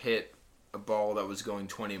could hit a ball that was going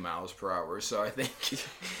 20 miles per hour. So I think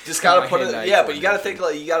Just gotta My put it. hand-eye Yeah, but you gotta coordination.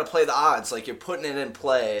 think you gotta play the odds. You're putting it in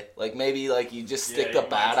play. Maybe you just stick Yeah, the you might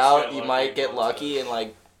bat just out. get You lucky might and get bunt lucky it.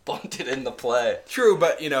 and bunt it in the play. true,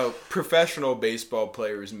 but professional baseball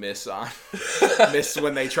players miss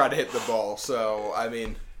when they try to hit the ball. So I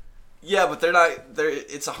mean, Yeah, but they're not.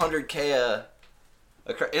 It's 100K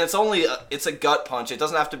and it's a gut punch. It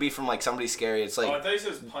doesn't have to be from somebody scary. It's Oh, I thought you said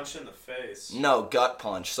it was punched in the face. no gut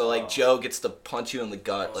punch. So Joe gets to punch you in the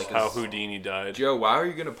gut How Houdini died. Joe, why are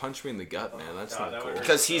you gonna punch me in the gut, man? That's God, not that cool. would hurt.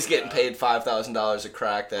 because he's getting paid $5,000 a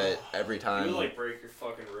crack that every You time. would break your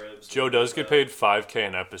fucking ribs. Joe does get paid $5K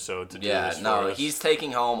an episode to do Yeah, this for no, us. he's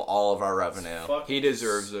taking home all of our revenue. Fucking He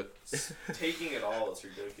deserves it. Taking it all is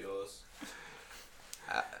ridiculous.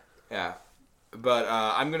 Yeah. But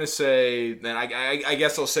I'm gonna say then I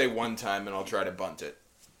guess I'll say one time and I'll try to bunt it.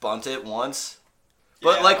 Bunt it once.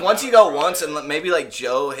 But like once you go once and maybe like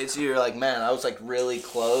Joe hits you, you're like, man, I was like really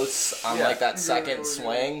close on like that second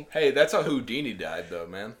swing. Hey, that's how Houdini died though,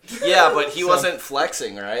 man. Yeah, but he wasn't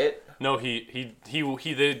flexing, right? No, they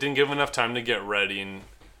didn't give him enough time to get ready, and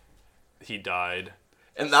he died.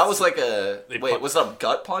 And that was like was it a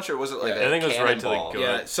gut punch or was it like I think it was right to the gut.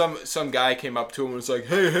 Yeah, some guy came up to him and was like,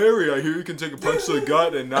 "Hey Harry, I hear you can take a punch to the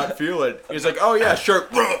gut and not feel it." He was like, "Oh yeah, sure."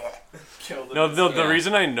 No, the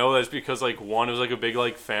reason I know that is because like one, it was like a big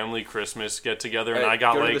like family Christmas get together, and I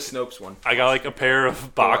got go like to the Snopes one. I got like a pair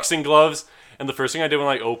of boxing gloves. And the first thing I did when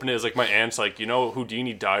I opened it is like my aunt's like,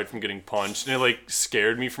 Houdini died from getting punched, and it like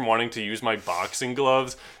scared me from wanting to use my boxing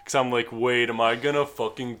gloves because I'm like, wait, am I gonna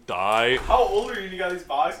fucking die? How old are you when you got these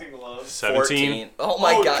boxing gloves? 17. Oh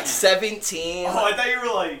my god, 17. Oh, I thought you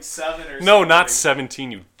were like 7 or something. No, not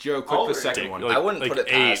 17. You Joe, click the second dick. one. Like, I wouldn't put it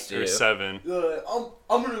 8 past or you. 7.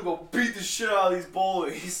 I'm gonna go beat the shit out of these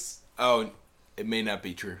boys. Oh, it may not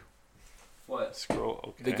be true. What? Scroll.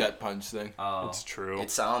 Okay. The gut punch thing. Oh. It's true.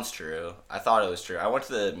 It sounds true. I thought it was true. I went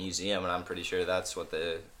to the museum and I'm pretty sure that's what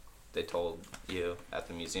they told you at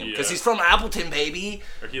the museum. Because he's from Appleton, baby.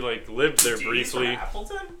 Or he like lived there briefly.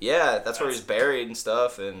 Appleton? Yeah, that's where he's buried and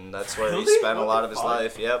stuff, and that's where he Really? spent a What lot the of his fuck?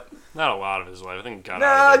 life. Yep. Not a lot of his life. I think got Nah,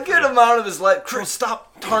 out of good there. amount of his life. Chris,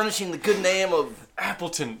 stop tarnishing the good name of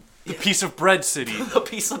Appleton, the piece of bread city. a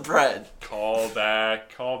piece of bread. Call back,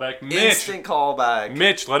 Mitch. Instant callback.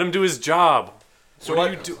 Mitch, let him do his job. So what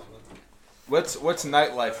do you do? What's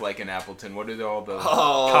nightlife like in Appleton? What are all the?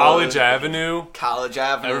 Oh, College Avenue. College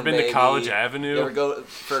Avenue. Ever been baby. to College You Avenue? ever go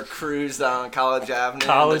for a cruise down College Avenue?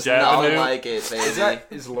 College There's Avenue? Nothing like it, baby.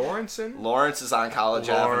 Is Lawrence in? Lawrence is on College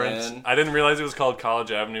Lawrence. Avenue. I didn't realize it was called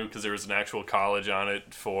College Avenue because there was an actual college on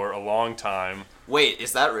it for a long time. Wait,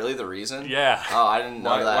 is that really the reason? Yeah. Oh, I didn't know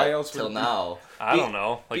Why that else till would- now. I don't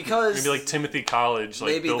know. Like, because maybe like Timothy College.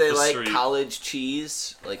 Like, Maybe built they the like street. college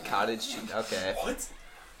cheese, like cottage cheese. Okay. What?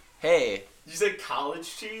 Hey. Did you say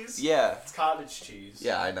college cheese? Yeah. It's cottage cheese.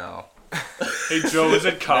 Yeah, I know. Hey Joe, is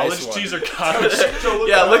it college Nice one. cheese or cottage?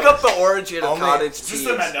 Yeah, look up the origin of Only- cottage Is cheese. this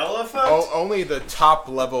the Mandela effect? Only the top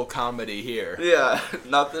level comedy here. Yeah,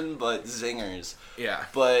 nothing but zingers. Yeah.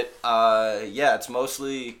 But yeah, it's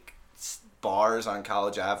mostly bars on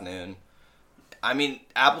College Avenue. I mean,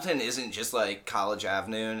 Appleton isn't just like College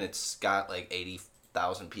Avenue. It's got like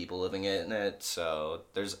 80,000 people living in it, so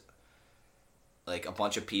there's like a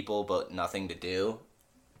bunch of people but nothing to do.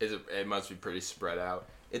 It must be pretty spread out.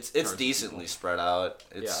 It's Tons of decently people. spread out.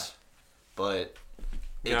 But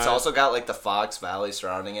it's Yeah. also got like the Fox Valley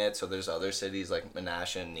surrounding it, so there's other cities like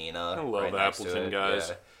Menasha and Nina. I love right next to Appleton, it. guys.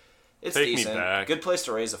 Yeah. It's Take me decent. back. Good place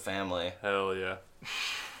to raise a family. Hell yeah.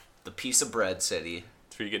 The piece of bread city.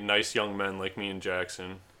 It's where you get nice young men like me and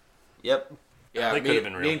Jackson. Yep. Yeah, They me, could've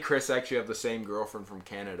been real. me and Chris actually have the same girlfriend from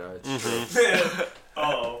Canada. It's true.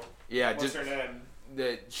 Oh. Yeah, What's just her name?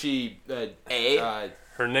 A?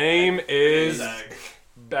 Her name is Zach.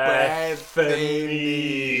 Bethany.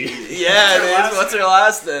 Yeah, it is. What's her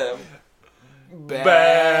last name?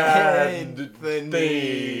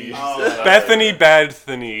 Bethany. Oh, Bethany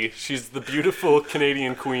Badthany. She's the beautiful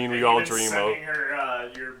Canadian queen we You've all been dream of. sending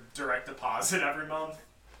her your direct deposit every month.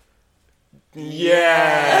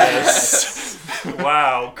 Yes.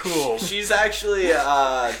 Wow, cool. She's actually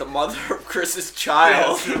the mother of Chris's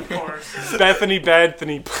child. Yes, of course. Bethany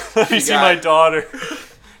Badthany, let me see got- my daughter.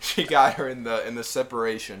 She got her in the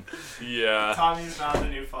separation. Yeah. Tommy's not the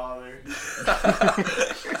new father.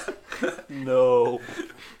 No.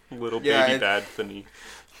 Little Yeah, baby it- Badthany.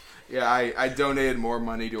 Yeah, I donated more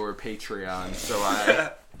money to her Patreon, so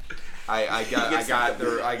I got the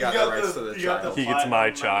rights to the you got child. He gets my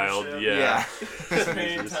platinum child, membership. yeah. He's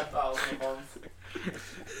paying $10,000 a month.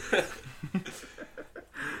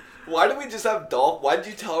 Why did we just have Why did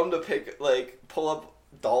you tell him to pull up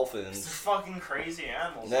They're dolphins? fucking crazy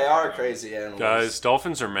animals. They are crazy animals. Guys,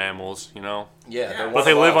 dolphins are mammals, you know? Yeah, they're But But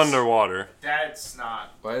they one of live us. underwater. That's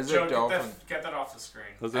not. Why is Joe, it dolphin? get that off the screen.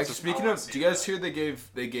 Actually, speaking I of, wanna do you guys hear they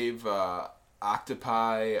gave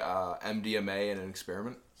octopi MDMA in an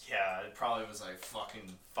experiment? Yeah, it probably was like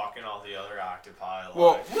fucking all the other octopi. Like,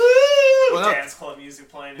 Well, well, no, dance club music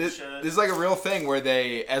playing and this shit. is like a real thing where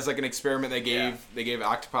they, as like an experiment, they Yeah. gave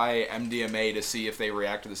octopi MDMA to see if they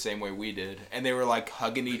reacted the same way we did, and they were like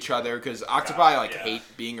hugging each other because octopi like yeah. hate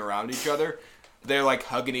being around each other. They're like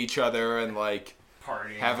hugging each other and like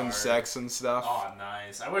Partying having hard. sex and stuff. Oh,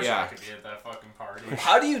 nice. I wish Yeah. I could be at that fucking party.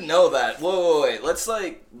 How do you know that? Wait. Let's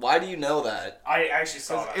why do you know that? I actually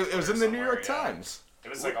saw that. It was in the New York Times. It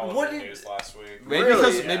was like all What over the did- news last week. Maybe Really?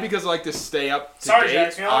 because Yeah. maybe because I like to stay up to Sorry, date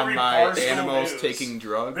Jax, we don't on read my Barstool animals News. taking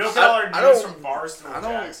drugs. We don't get all our I news don't- from Barstool, I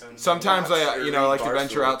don't- Jackson. Sometimes Not I, sure you know, like to Barstool.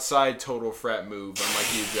 venture outside. Total frat move,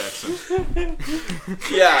 unlike you, Jackson.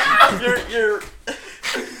 Yeah, you're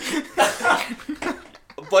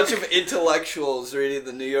a bunch of intellectuals reading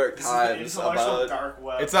the New York This is the Times intellectual about dark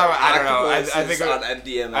web. It's not. I don't know. I activists think on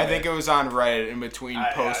MDMA. I think it was on Reddit in between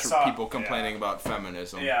I posts saw- for people complaining yeah. about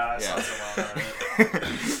feminism. Yeah, I saw some on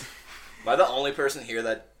Reddit. Am I the only person here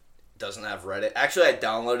that doesn't have Reddit? Actually, I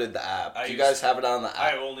downloaded the app. Do you guys have it on the I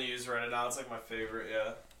app? only use Reddit now. It's like my favorite.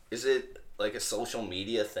 Yeah. Is it like a social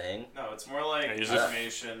media thing? No, it's more like I use it-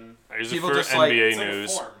 information. I use it People for just, like- NBA It's like a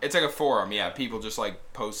news. forum. It's like a forum. Yeah, people just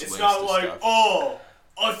like post It's links not to like, stuff. oh,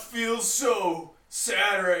 I feel so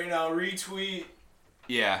sad right now. Retweet.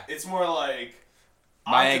 Yeah, It's more like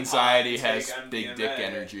my Occupy, anxiety take has big MDMA. dick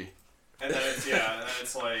energy. And then it's and then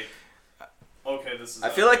it's like, okay, this is. I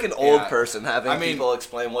feel like an old Yeah. person having I mean- people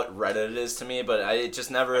explain what Reddit is to me, but it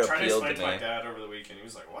just never I tried to appealed explain to to me. my dad over the weekend. He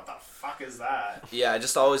was like, "What the fuck is that?" Yeah, I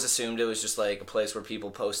just always assumed it was just like a place where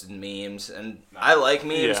people posted memes, and I like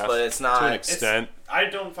memes, Yeah, but it's To an not extent. I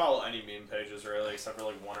don't follow any meme pages really, except for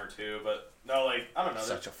like one or two. But no, like I don't know.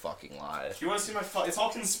 such a fucking lie. If you want to see my, it's all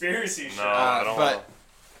conspiracy shit. No, I don't know.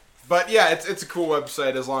 But yeah, it's a cool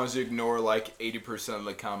website as long as you ignore like 80% of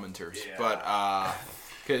the commenters. Yeah. But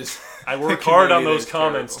because I work hard on those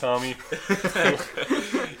comments, Tommy.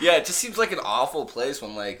 Yeah, it just seems like an awful place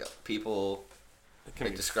when like people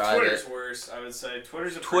like describe Twitter's it. worse, I would say.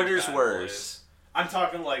 Twitter's a pretty Twitter's bad worse. place. I'm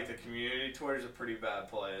talking like the community. Twitter's a pretty bad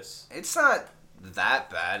place. It's not that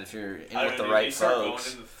bad if you're in I with don't the know, right you start going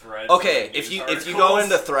folks. into threads Okay, of if news you go articles.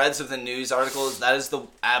 into threads of the news articles, that is the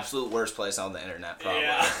absolute worst place on the internet. Probably,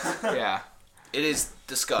 yeah. yeah. it is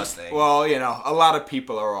disgusting. Well, you know, a lot of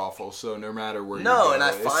people are awful, so no matter where you No, go, and I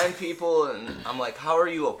it's- find people, and I'm like, how are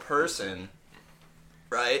you a person?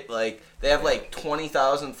 Right? Like, they have like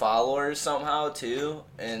 20,000 followers somehow, too,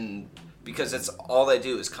 and because it's all they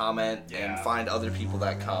do is comment and Yeah. find other people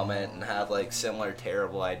that comment and have like similar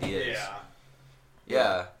terrible ideas. Yeah.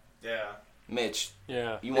 Yeah. Yeah. Mitch,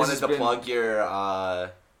 Yeah. you This wanted has to been- plug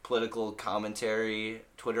your political commentary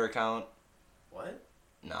Twitter account? What?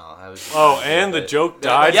 No, I was. Oh, and the joke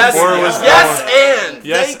died Yes, before it was born. yes, and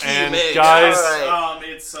Yes, thank you, and Mitch. guys- All right.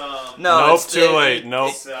 It's No, Nope, it's too the- late.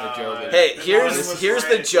 Nope. It's, joke is- Hey, Bin here's Laden was here's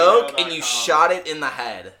right the at joke, and you gmail.com. shot it in the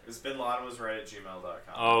head. It's Bin Laden was right at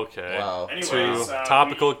gmail.com. Okay. Wow. Anyways, Too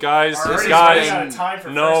topical, guys. Already Guys, running out of time for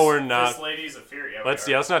no, first, we're not. First Ladies of Fear. Yeah, let's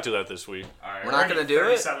let's not do that this week. All right, We're not gonna do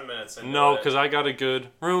it? 37 minutes. Into No, it. because I got a good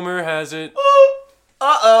rumor has it.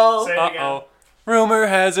 Uh-oh. Say it Uh again. oh. Rumor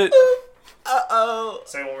has it. Uh-oh.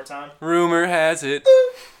 Say it one more time. Rumor has it.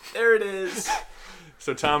 There it is.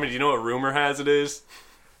 So Tommy, do you know what rumor has it is?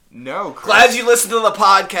 No, Chris. Glad you listened to the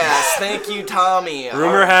podcast. Thank you, Tommy.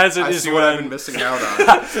 Rumor has it I is see what I've been when missing out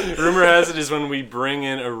on. rumor has it is when we bring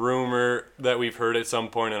in a rumor that we've heard at some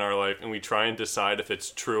point in our life and we try and decide if it's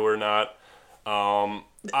true or not.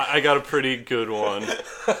 I got a pretty good one.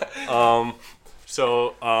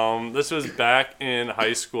 This was back in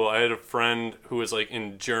high school. I had a friend who was like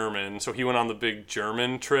in German, so he went on the big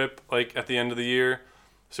German trip like at the end of the year.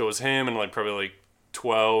 So it was him and like probably like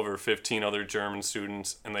 12 or 15 other German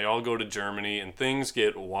students, and they all go to Germany and things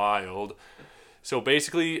get wild. So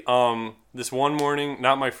basically, this one morning,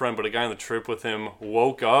 not my friend, but a guy on the trip with him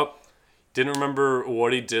woke up, didn't remember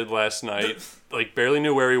what he did last night, like barely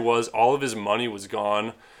knew where he was. All of his money was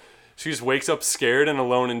gone. So he just wakes up scared and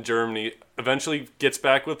alone in Germany, eventually gets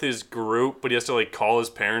back with his group, but he has to like call his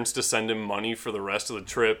parents to send him money for the rest of the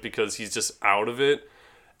trip because he's just out of it.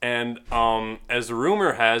 And as the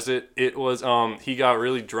rumor has it, it was he got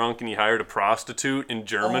really drunk and he hired a prostitute in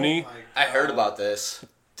Germany. I heard about this.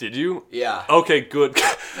 Did you? Yeah. Okay, good.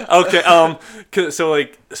 Okay, so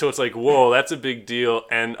it's like, whoa, that's a big deal.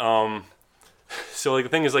 And so like the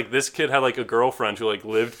thing is like this kid had like a girlfriend who like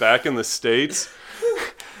lived back in the States.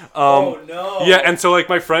 Oh no. Yeah, and so like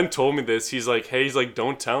my friend told me this. He's like, hey, he's like,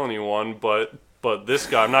 don't tell anyone, but this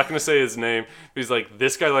guy, I'm not gonna say his name. But he's like,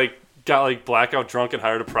 this guy like got like blackout drunk and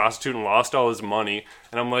hired a prostitute and lost all his money.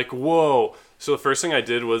 And I'm like, whoa. So the first thing I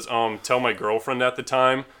did was tell my girlfriend at the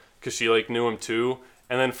time because she like knew him too.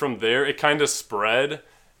 And then from there, it kind of spread,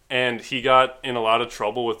 and he got in a lot of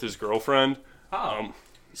trouble with his girlfriend.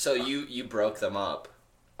 So you broke them up.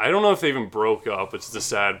 I don't know if they even broke up. It's the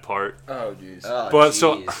sad part. Oh, jeez. Oh, But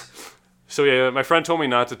jeez. So yeah, my friend told me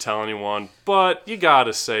not to tell anyone, but you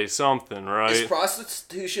gotta say something, right? Is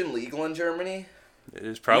prostitution legal in Germany? It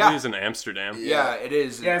is probably Yeah. is in Amsterdam. Yeah, it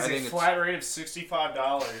is. Yeah, I it's a think flat rate of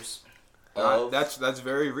 $65. That's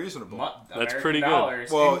very reasonable. That's pretty good.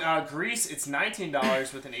 Dollars. Well- in Greece, it's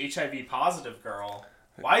 $19 with an HIV positive girl.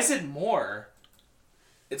 Why is it more?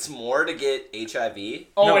 It's more to get HIV.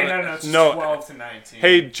 Oh No, wait, no, it's no. 12 to 19.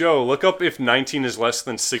 Hey, Joe, look up if 19 is less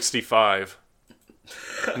than 65.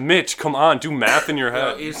 Mitch, come on, do math in your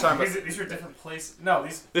head. He's talking about, These are different places. No,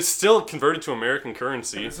 these. It's still converted to American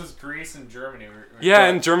currency. This was Greece and Germany. Yeah,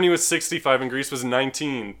 and Germany was 65 and Greece was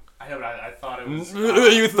 19. I know, but I thought it was.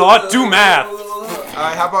 You thought? Do math!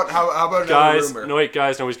 how about another Guys, rumor? no wait,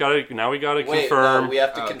 guys, no, we gotta Wait, confirm. no, we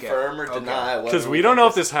have to Okay. confirm or deny. whether Because we think don't know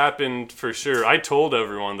if this- this happened for sure. I told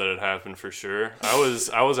everyone that it happened for sure. I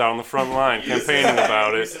was out on the front line campaigning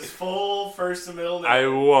about This it. is full first and middle name. I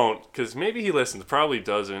won't, because maybe he listens. Probably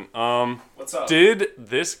doesn't. What's up? Did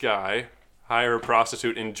this guy hire a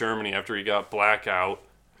prostitute in Germany after he got blackout?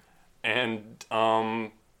 And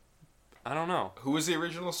I don't know. Who was the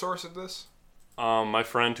original source of this? My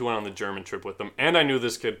friend who went on the German trip with them, and I knew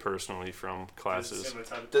this kid personally from classes. Does it seem the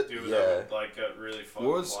type of dude that would like get really fucking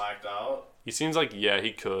Was- blacked out? He seems like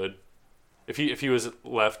he could. If he was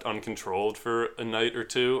left uncontrolled for a night or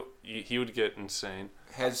two, he would get insane.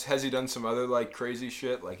 Has he done some other like crazy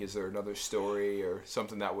shit? Like, is there another story or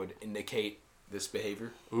something that would indicate this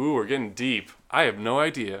behavior? Ooh, we're getting deep. I have no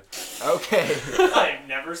idea. Okay. I've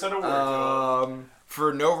never said a word to him.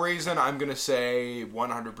 For no reason, I'm gonna say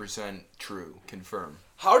 100% true. Confirm.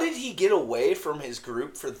 How did he get away from his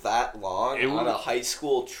group for that long It on a was- high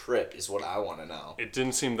school trip is what I want to know. It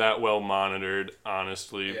didn't seem that well monitored,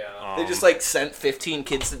 honestly. Yeah. They just like sent 15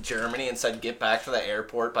 kids to Germany and said get back to the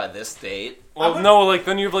airport by this date. Well, no, like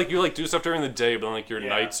then you do stuff during the day, but then like your Yeah.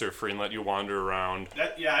 nights are free and let you wander around.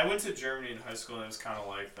 I went to Germany in high school and it was kind of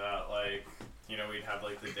like that. Like, you know, we'd have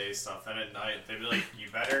like the day stuff, and at night they'd be like, "You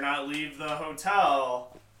better not leave the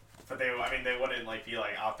hotel." But they wouldn't like be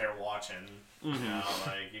like out there watching. You know,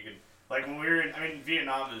 like you could. Like when we were in,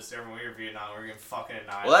 Vietnam is different. When we were in Vietnam, we were getting fucking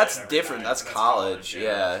annihilated. Well, that's every different. night, That's but college.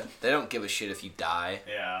 Yeah. They don't give a shit if you die.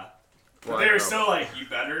 Yeah. Well, But I they were don't still like, you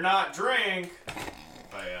better not drink.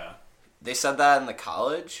 But yeah. They said that in the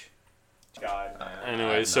college? God, man.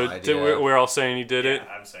 Anyway, have so no idea. we're all saying he did it.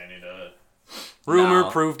 Yeah, I'm saying he did it. Rumor No.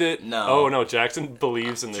 proved it. No. Oh no, Jackson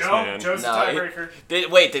believes in this man. Joe's No, the tiebreaker.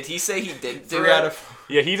 Did he say he did do 3 it? out of.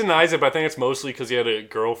 Yeah, he denies it, but I think it's mostly because he had a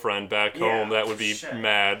girlfriend back home that would be shit.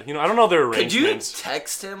 mad. You know, I don't know their Could you arrangements.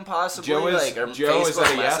 text him possibly? Joe is- like, or Joe, is Facebook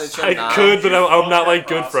that a yes? message him I now? could, but I'm not like Fuck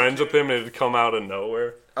good that friends with prostitute. him, and it'd come out of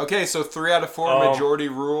nowhere. Okay, so 3 out of 4 majority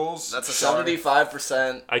rules. That's a Sorry.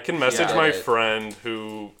 75%. I can message Yeah. my Did it.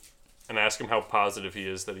 friend and ask him how positive he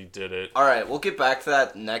is that he did it. All right, we'll get back to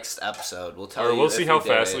that next episode. We'll tell Or you. we'll if see he how did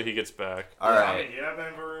fastly it. he gets back. All right. Do you have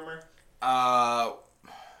a rumor?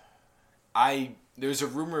 There's a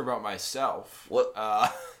rumor about myself. What?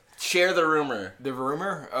 Share the rumor. The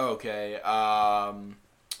rumor? Okay.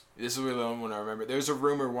 This is really the only one I remember. There's a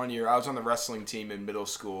rumor one year. I was on the wrestling team in middle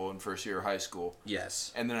school and first year of high school.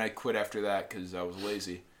 Yes. And then I quit after that because I was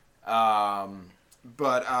lazy.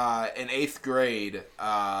 But in 8th grade,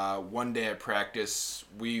 one day at practice,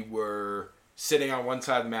 we were sitting on one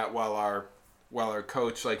side of the mat while our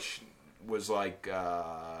coach was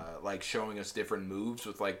showing us different moves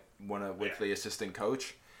with the assistant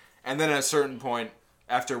coach. And then at a certain point,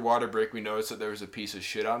 after water break, we noticed that there was a piece of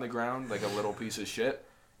shit on the ground, like a little piece of shit.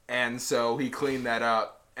 And so he cleaned that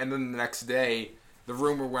up. And then the next day, the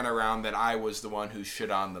rumor went around that I was the one who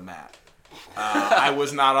shit on the mat. I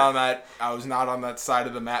was not on that side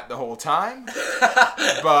of the mat the whole time,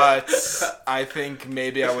 but I think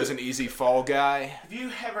maybe I was an easy fall guy. Have you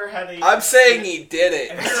ever had a... I'm saying he did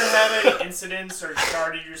it. Have you ever had any incidents or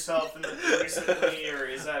sharted yourself recently, or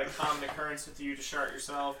is that a common occurrence with you to shart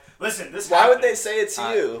yourself? Listen, this Why would happened. they say it's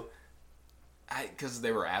you? Because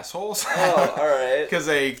they were assholes. Oh, all right. Because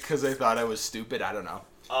they thought I was stupid. I don't know.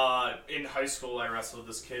 In high school, I wrestled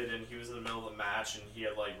this kid, and he was in the middle of the match, and he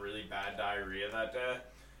had really bad diarrhea that day.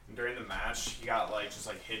 And during the match, he got just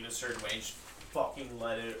hit in a certain way, and just fucking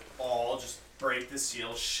let it all just break the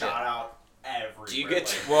seal, shot out everywhere. Do you get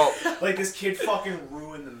this kid fucking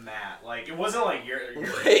ruined the mat. It wasn't your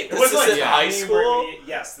Wait, it this wasn't is in high Tommy school? where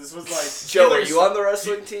yes, this was Joe, are you on the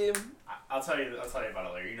wrestling team? I'll tell you about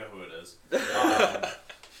it later. You know who it is.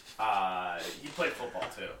 He played football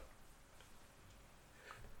too.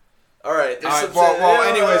 All right.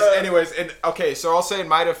 Anyways, and okay, so I'll say in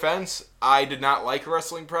my defense, I did not like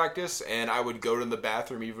wrestling practice, and I would go to the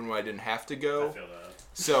bathroom even when I didn't have to I go. feel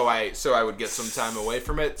that. So I would get some time away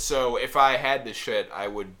from it. So if I had to shit, I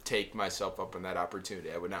would take myself up on that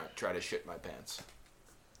opportunity. I would not try to shit my pants.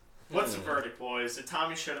 What's the verdict, boys? Did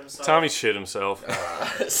Tommy shit himself? Tommy shit himself.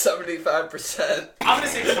 75%. I'm gonna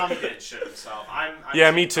say Tommy didn't shit himself. I'm Yeah,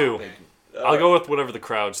 me too. I'll go with whatever the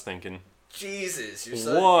crowd's thinking. Jesus,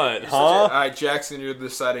 What, huh? All right, Jackson, you're the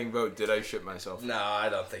deciding vote. Did I shit myself? No, I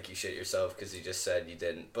don't think you shit yourself because you just said you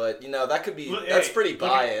didn't. But, that could be... Look, that's hey, pretty look at-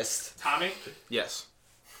 biased. Tommy, Yes.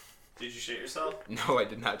 did you shit yourself? No, I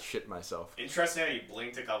did not shit myself. Interesting how you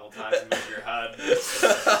blinked a couple times and moved your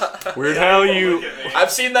head. Weird how you... Look at me.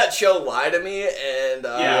 I've seen that show Lie to Me, and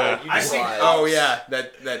Yeah, you I've just seen- lied. Oh, yeah,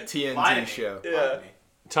 that Lie to TNT me. show. Yeah.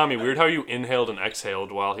 Tommy, weird how you inhaled and exhaled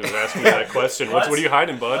while he was asking me that question. What are you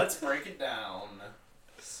hiding, bud? Let's break it down.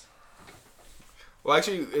 Well,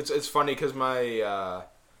 actually, it's funny because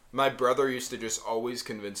my brother used to just always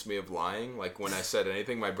convince me of lying. Like, when I said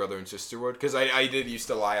anything, my brother and sister would. Because I did used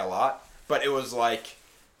to lie a lot. But it was like,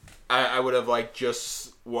 I would have, like,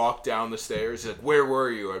 just walked down the stairs. Like, where were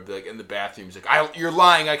you? I'd be, like, in the bathroom. He's like, you're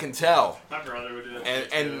lying, I can tell. My brother would do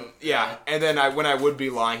that. And yeah. And then when I would be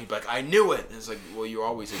lying, he'd be like, I knew it. And it's like, well, you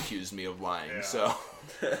always accused me of lying. Yeah. So,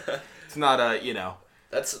 it's not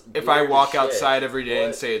That's if I weird walk as shit. outside every day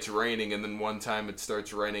and What? say it's raining, and then one time it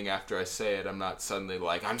starts raining after I say it, I'm not suddenly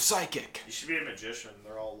like, I'm psychic. You should be a magician.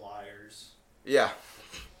 They're all liars. Yeah.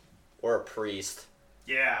 Or a priest.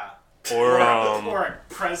 Yeah. Or, or a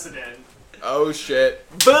president. Oh, shit.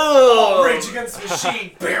 Boom! Oh, Rage Against the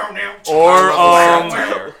Machine.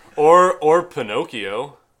 or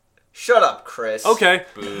Pinocchio. Shut up, Chris. Okay.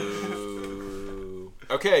 Boo.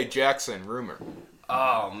 Okay, Jackson, rumor.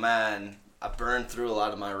 Oh, man. I burned through a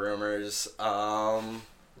lot of my rumors.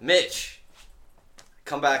 Mitch,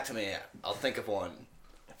 come back to me. I'll think of one.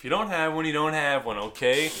 If you don't have one, you don't have one,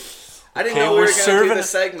 okay? I didn't Okay, know we we're were going to do serving- this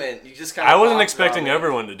segment. You just kind of... I wasn't expecting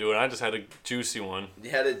everyone to do it. I just had a juicy one. You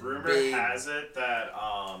had a Rumor big... has it that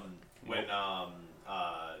when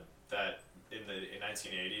that in the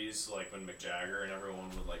 1980s, like when Mick Jagger and everyone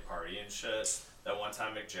would like party and shit, that one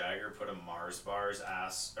time Mick Jagger put a Mars bar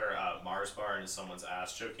into someone's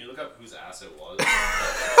ass joke. Can you look up whose ass it was?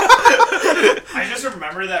 I just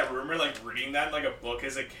remember that rumor, like reading that in like a book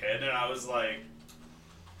as a kid, and I was like,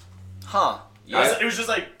 Huh. it was just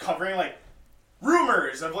like covering like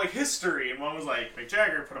rumors of like history, and one was like Mick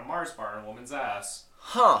Jagger put a Mars bar in a woman's ass.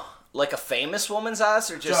 Huh. Like a famous woman's ass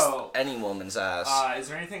or just So, any woman's ass? Is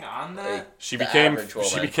there anything on that? Like, She the became average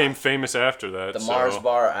woman. famous after that. The so. Mars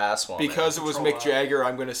bar ass woman. Because it was Control Mick Alt. Jagger,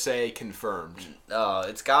 I'm going to say confirmed. Oh,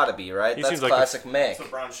 it's gotta be, right? He That's seems like a- classic Mick. That's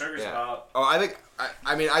what brown sugar's Yeah. about. Oh,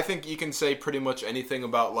 I think you can say pretty much anything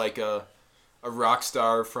about like a rock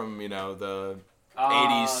star from, the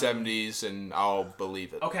 80s, 70s, and I'll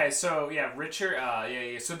believe it. Okay, so yeah, Richard.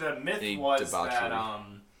 Yeah. So the myth Any was debauchery. that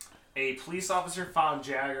a police officer found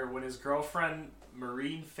Jagger when his girlfriend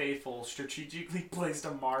Maureen Faithfull strategically placed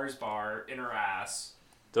a Mars bar in her ass.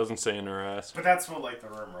 Doesn't say in her ass. But that's what like the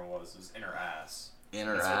rumor was in her ass. In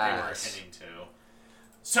her That's what they were ass. hinting to.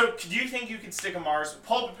 So, do you think you could stick a Mars?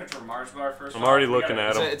 Pull up a picture of a Mars bar first. I'm off. already We looking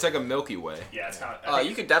gotta- at him. It's like a Milky Way. Yeah, it's kind of. Oh,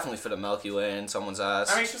 you could definitely fit a Milky Way in someone's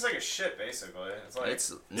ass. I mean, it's just like a shit, basically. It's like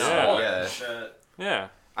it's Yeah. yeah. shit. Yeah.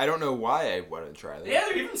 I don't know why I want to try that. Yeah,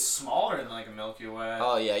 they're even smaller than like a Milky Way.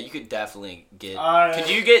 Oh yeah, you could definitely get. Uh, could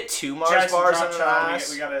you get 2 Mars Jackson, bars drop in an shot.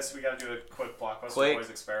 ass? We gotta do a quick Blockbuster Quick. Boys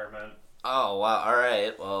experiment. Oh wow! All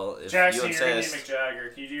right. Well, if Jackson, you you're gonna be insist. Mick Jagger.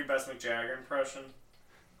 Can you do your best Mick Jagger impression?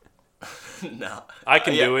 No. I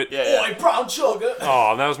can Yeah, do it. Yeah. yeah. Boy, brown sugar.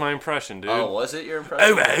 Oh, that was my impression, dude. Oh, was it your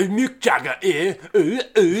impression? Alright, Mick Jagger here.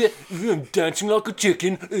 I'm dancing like a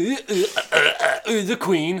chicken. The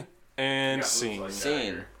Queen. And got scene. moves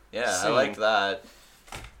Scene. Yeah, I Scene. like that.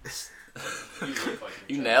 You look like Mick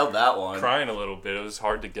You Jagger. nailed that one. Crying a little bit. It was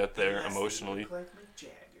hard to get there Yes, emotionally. you look like Mick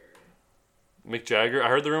Jagger. Mick Jagger. I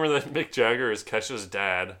heard the rumor that Mick Jagger is Kesha's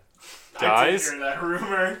dad. I Dies? did hear that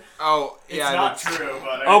rumor. Oh, It's yeah. not that's- true,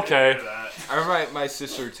 but I Okay. did hear that. I remember my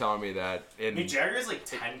sister telling me that. Mick Jagger has like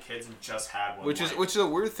 10 kids and just had one. Which is wife. a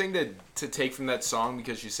weird thing to take from that song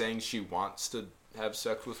because she's saying she wants to have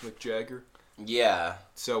sex with Mick Jagger. Yeah.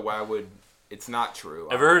 So why would it's not true?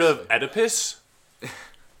 Ever heard of obviously. Oedipus?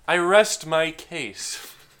 I rest my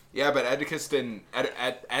case. Yeah, but Oedipus didn't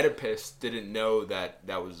know that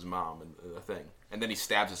was his mom and the thing, and then he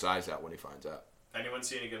stabs his eyes out when he finds out. Anyone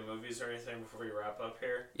see any good movies or anything before we wrap up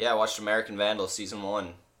here? Yeah, I watched American Vandal season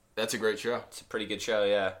 1. That's a great show. It's a pretty good show.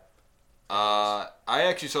 Yeah. I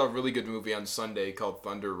actually saw a really good movie on Sunday called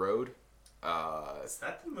Thunder Road. Is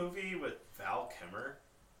that the movie with Val Kilmer?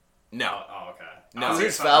 No. Oh, okay. No. I was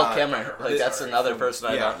Who's gonna Val talk Kilmer? about Like that's Sorry. another person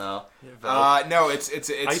I Yeah. don't know. No, it's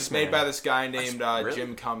Iceman. made by this guy named Really?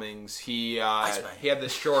 Jim Cummings. He Iceman. he had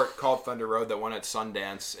this short called Thunder Road that won at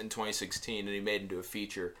Sundance in 2016, and he made it into a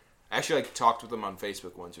feature. I actually talked with him on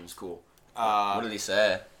Facebook once. It was cool. What did he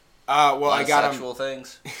say? Well, I got sexual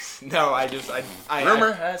things. No, I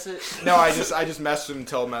Rumor has it. No, I just messaged him and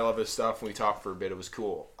told him I love his stuff, and we talked for a bit. It was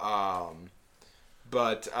cool.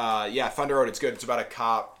 But yeah, Thunder Road, it's good. It's about a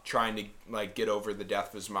cop trying to like get over the death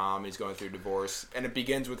of his mom. He's going through divorce, and it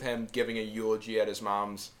begins with him giving a eulogy at his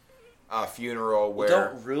mom's funeral, where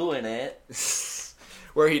Don't ruin it.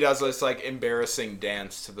 where he does this like embarrassing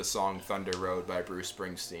dance to the song Thunder Road by Bruce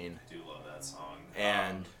Springsteen. I do love that song.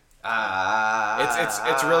 And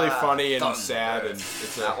it's really funny and sad, and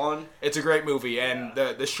it's a great movie, and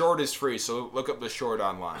the short is free, so look up the short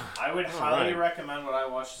online. I would highly recommend what I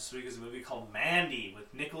watched this week is a movie called Mandy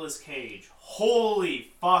with Nicolas Cage.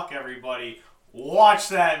 Holy fuck, everybody. Watch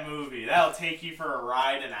that movie. That'll take you for a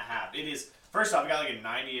ride and a half. It is, first off, it got like a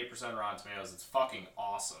 98% Rotten Tomatoes. It's fucking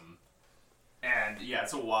awesome. And yeah,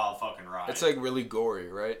 it's a wild fucking ride. It's like really gory,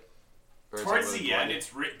 right? Towards the end, it's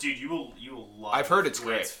dude, you will love. I've heard it's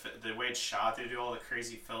great. The way it's shot, they do all the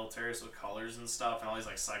crazy filters with colors and stuff, and all these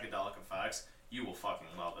like psychedelic effects. You will fucking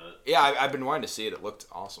love it. Yeah, I've been wanting to see it. It looked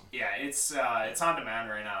awesome. Yeah, it's on demand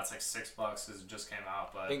right now. It's like $6 because it just came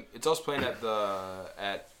out. But I think it's also playing at the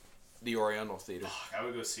Oriental Theater. I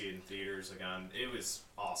would go see it in theaters again. It was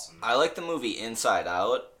awesome. I like the movie Inside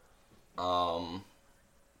Out.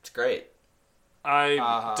 It's great.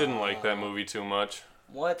 I didn't like that movie too much.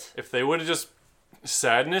 What? If they would have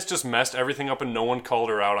Sadness just messed everything up and no one called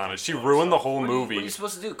her out on it. She ruined the whole movie. What are you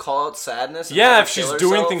supposed to do? Call out Sadness? And yeah, if she's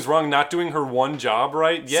doing things wrong, not doing her one job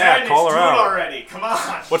right, yeah, Sadness, call her out. Already. Come on.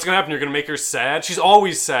 What's gonna happen? You're gonna make her sad? She's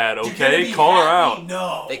always sad, okay? Call her out.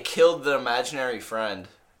 No. They killed the imaginary friend.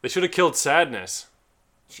 They should have killed Sadness.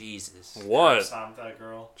 Jesus. What? That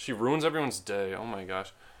girl. She ruins everyone's day. Oh my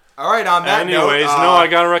gosh. All right, on that note, anyways, no, I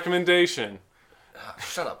got a recommendation.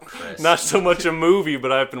 Shut up, Chris. Not so much a movie,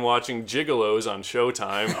 but I've been watching Gigolos on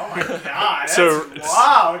Showtime. Oh my god,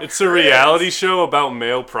 wow. It's a reality show about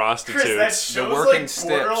male prostitutes. Chris, that show's like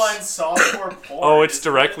borderline softcore porn. Oh, it's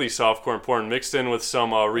directly softcore porn mixed in with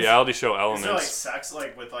some reality show elements. Is there like sex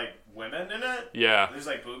with like women in it? Yeah. There's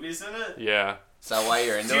like boobies in it? Yeah. Is that why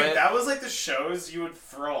you're into it? Dude, that was like the shows you would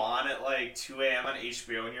throw on at like 2 a.m. on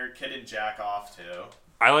HBO when you're a kid and jack off to.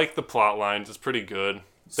 I like the plot lines. It's pretty good.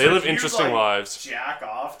 So they live interesting lives. Jack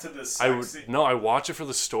off to the sexy... I watch it for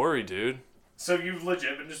the story, dude. So you've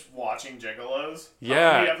legit been just watching Gigolos?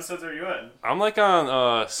 Yeah. How many episodes are you in? I'm like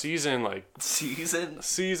on season probably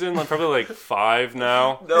like 5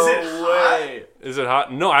 now. No way. Is it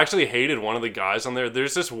hot? No, I actually hated one of the guys on there.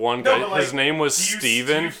 There's this one guy. Like, his name was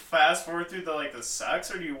Steven. Do you fast forward through the sex,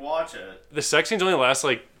 or do you watch it? The sex scenes only last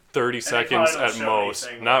like 30 seconds at most.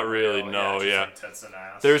 Not really, no, yeah. Like tits and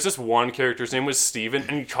ass. There's this one character, his name was Steven,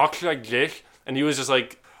 and he talked like this, and he was just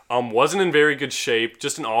like, wasn't in very good shape,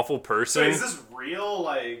 just an awful person. So is this real,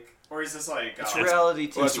 or is this like... It's reality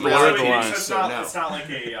TV. It's borderline. It's not like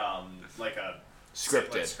a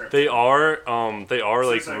scripted. They are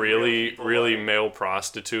like really male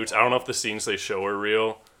prostitutes. I don't know if the scenes they show are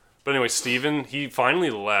real. But anyway, Steven, he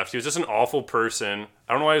finally left. He was just an awful person.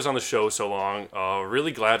 I don't know why he was on the show so long.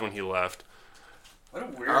 Really glad when he left. What a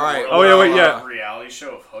weird reality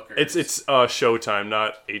show of hookers. It's Showtime,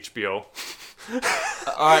 not HBO. All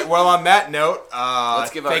right, well, on that note,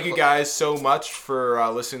 thank you guys so much for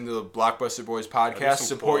listening to the Blockbuster Boys podcast.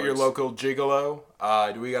 Support your local gigolo.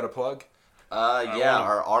 Do we got a plug?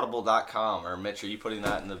 Our audible.com, or Mitch, are you putting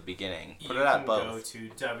that in the beginning? Put it at both. You can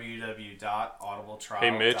go to www.audibletrial.com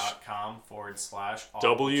Hey, Mitch.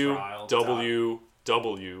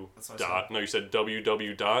 /www. No, you said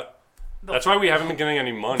www dot. That's why we haven't been getting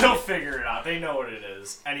any money. They'll figure it out. They know what it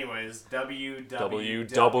is. Anyways,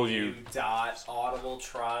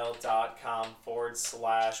 www.audibletrial.com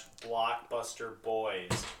 /Blockbuster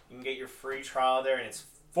Boys. You can get your free trial there, and it's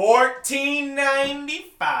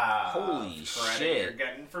 $14.95. Holy shit. You're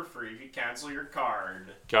getting for free if you cancel your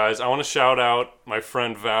card. Guys, I want to shout out my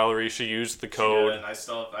friend Valerie. She used the code. And I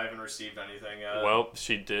haven't received anything yet. Well,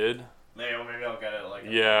 she did. Maybe I'll get it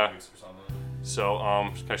in yeah. 2 weeks or something. So,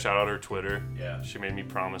 can I shout out her Twitter? Yeah. She made me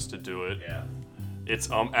promise to do it. Yeah. It's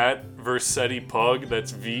at Versetti Pug.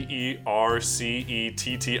 That's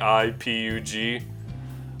VERCETTIPUG.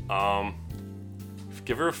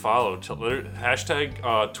 Give her a follow.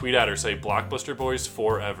 Hashtag tweet at her. Say Blockbuster Boys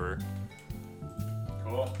forever.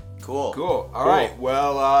 Cool. All right.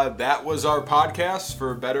 Well, that was our podcast,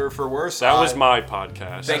 for better or for worse. That was my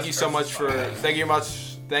podcast.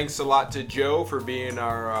 Thanks a lot to Joe for being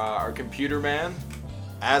our computer man.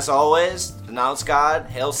 As always, denounce God,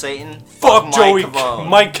 hail Satan, fuck Joey, Mike Calvone.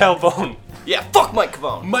 Mike Calvone. Yeah, fuck Mike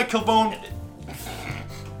Calvone. Mike Calvone.